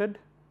elongated,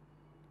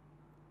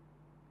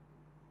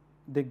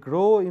 they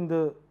grow in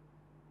the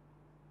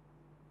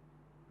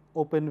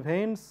open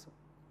veins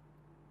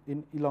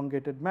in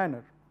elongated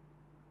manner,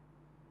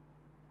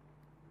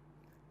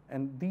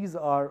 and these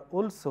are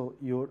also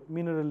your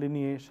mineral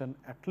lineation,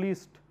 at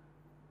least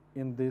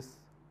in this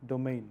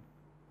domain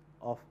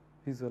of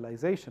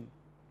visualization.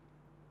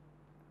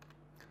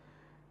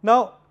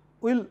 Now,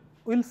 we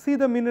will see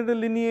the mineral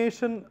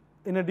lineation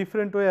in a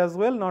different way as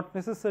well, not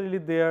necessarily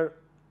they are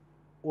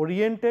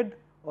oriented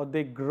or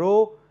they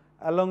grow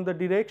along the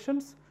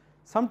directions.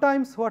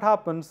 Sometimes what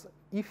happens,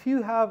 if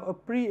you have a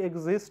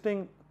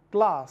pre-existing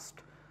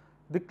clast,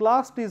 the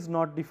clast is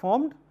not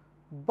deformed,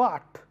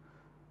 but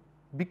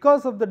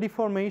because of the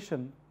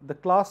deformation the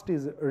clast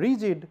is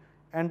rigid,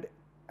 and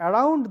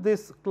around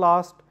this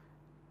clast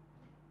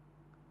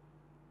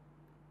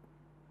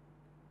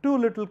two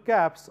little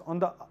caps on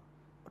the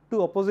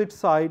two opposite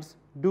sides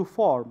do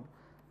form,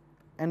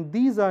 and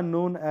these are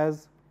known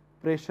as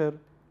pressure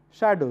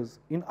shadows.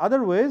 In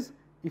other ways,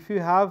 if you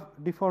have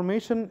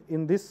deformation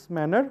in this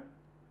manner,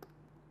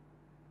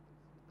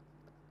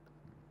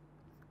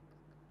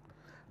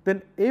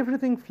 then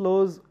everything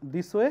flows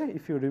this way,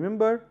 if you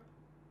remember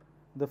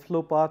the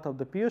flow path of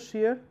the pure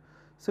shear.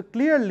 So,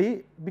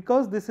 clearly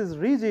because this is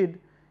rigid,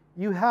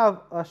 you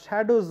have a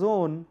shadow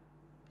zone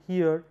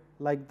here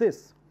like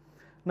this.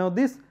 Now,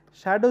 these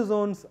shadow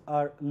zones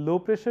are low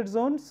pressure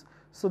zones.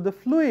 So, the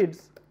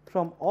fluids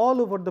from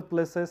all over the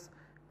places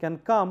can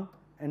come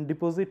and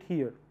deposit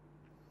here,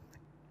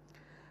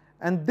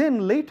 and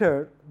then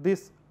later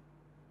these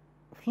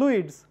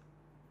fluids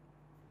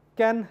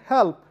can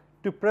help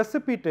to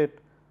precipitate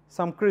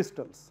some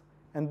crystals,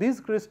 and these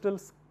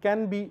crystals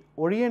can be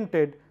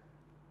oriented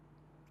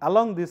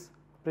along these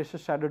pressure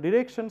shadow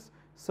directions.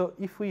 So,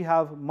 if we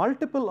have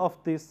multiple of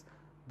this,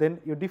 then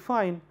you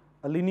define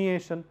a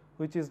lineation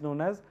which is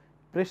known as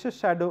pressure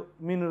shadow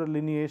mineral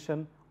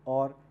lineation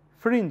or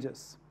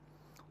fringes.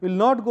 We will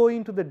not go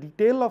into the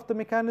detail of the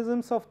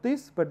mechanisms of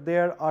this, but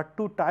there are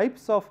two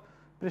types of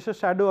pressure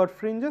shadow or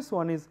fringes.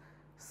 One is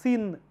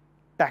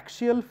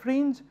syntaxial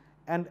fringe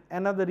and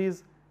another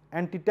is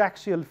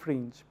antitaxial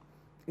fringe.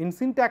 in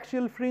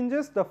syntaxial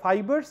fringes the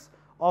fibers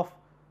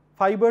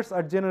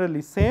are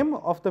generally same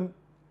of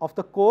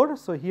the core.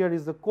 So, here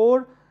is the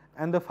core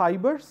and the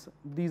fibers,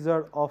 these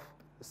are of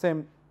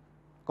same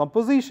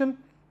composition,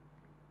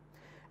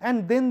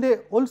 and then they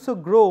also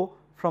grow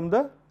from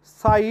the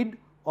side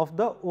of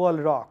the wall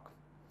rock.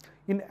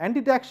 In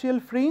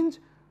antitaxial fringe,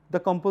 the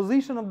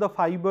composition of the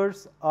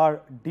fibers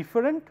are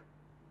different,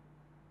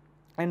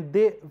 and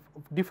they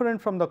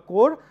different from the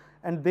core,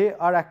 and they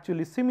are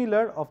actually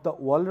similar of the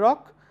wall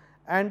rock,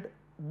 and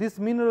these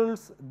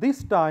minerals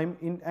this time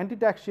in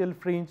antitaxial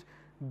fringe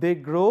they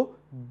grow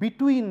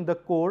between the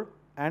core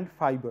and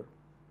fiber.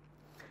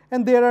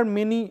 And there are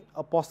many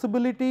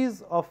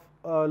possibilities of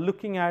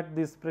looking at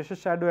this pressure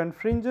shadow and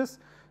fringes.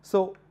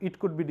 So, it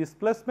could be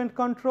displacement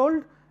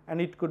controlled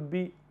and it could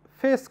be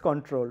phase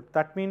controlled.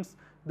 That means,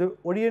 the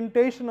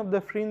orientation of the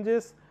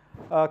fringes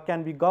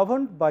can be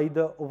governed by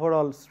the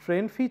overall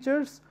strain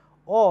features,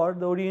 or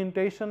the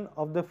orientation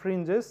of the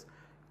fringes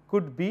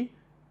could be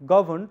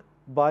governed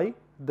by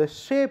the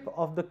shape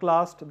of the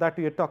clast that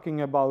we are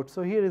talking about.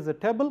 So, here is a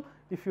table.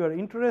 If you are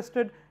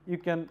interested, you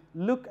can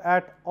look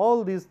at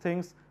all these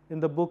things in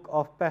the book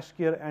of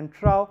Pasquier and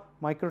Trau,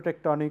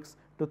 Microtectonics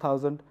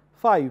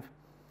 2005.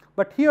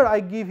 But here I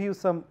give you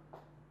some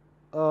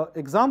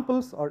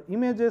examples or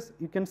images.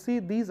 You can see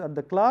these are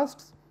the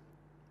clasts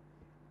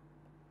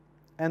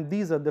and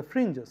these are the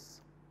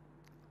fringes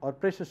or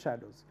pressure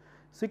shadows.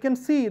 So, you can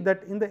see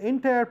that in the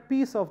entire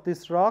piece of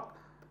this rock,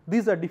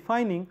 these are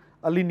defining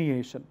a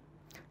lineation.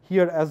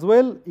 Here as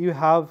well you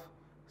have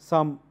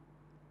some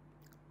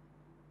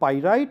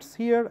pyrites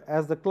here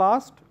as the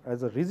clast,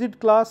 as a rigid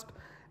clast,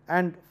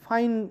 and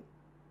fine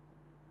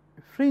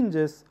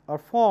fringes are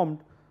formed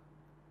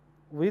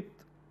with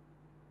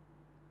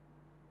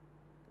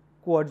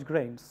quartz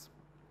grains.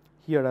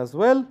 Here as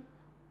well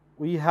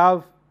we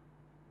have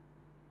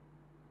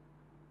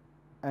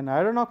an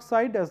iron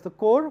oxide as the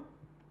core,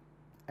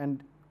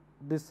 and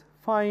this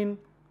fine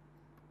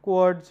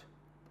quartz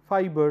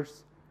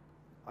fibers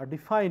are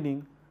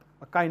defining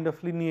a kind of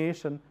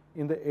lineation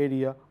in the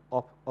area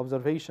of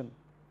observation.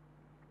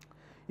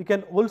 You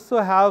can also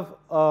have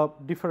a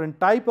different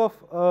type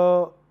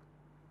of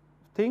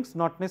things,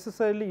 not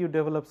necessarily you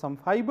develop some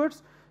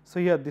fibers. So,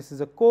 here this is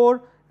a core,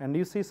 and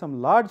you see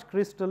some large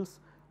crystals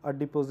are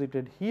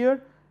deposited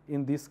here.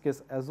 In this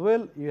case as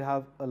well you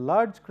have a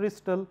large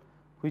crystal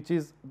which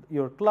is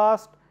your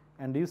clast,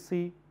 and you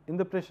see in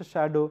the pressure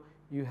shadow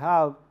you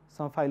have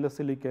some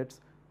phyllosilicates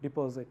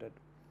deposited.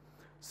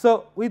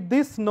 So, with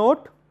this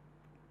note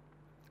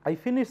I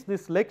finish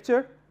this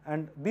lecture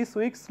and this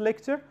week's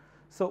lecture.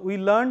 So, we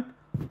learned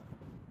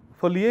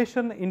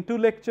foliation in 2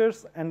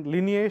 lectures and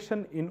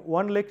lineation in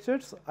 1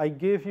 lectures. I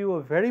gave you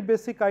a very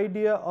basic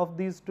idea of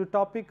these 2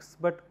 topics,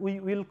 but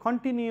we will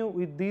continue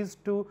with these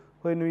 2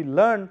 when we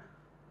learn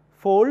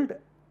fold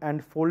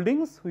and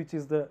foldings, which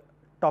is the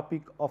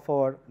topic of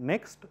our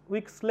next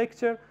week's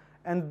lecture,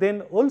 and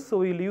then also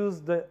we will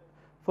use the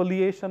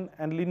foliation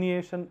and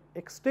lineation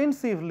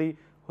extensively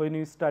when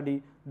we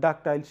study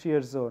ductile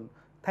shear zone.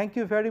 Thank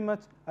you very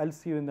much. I will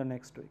see you in the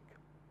next week.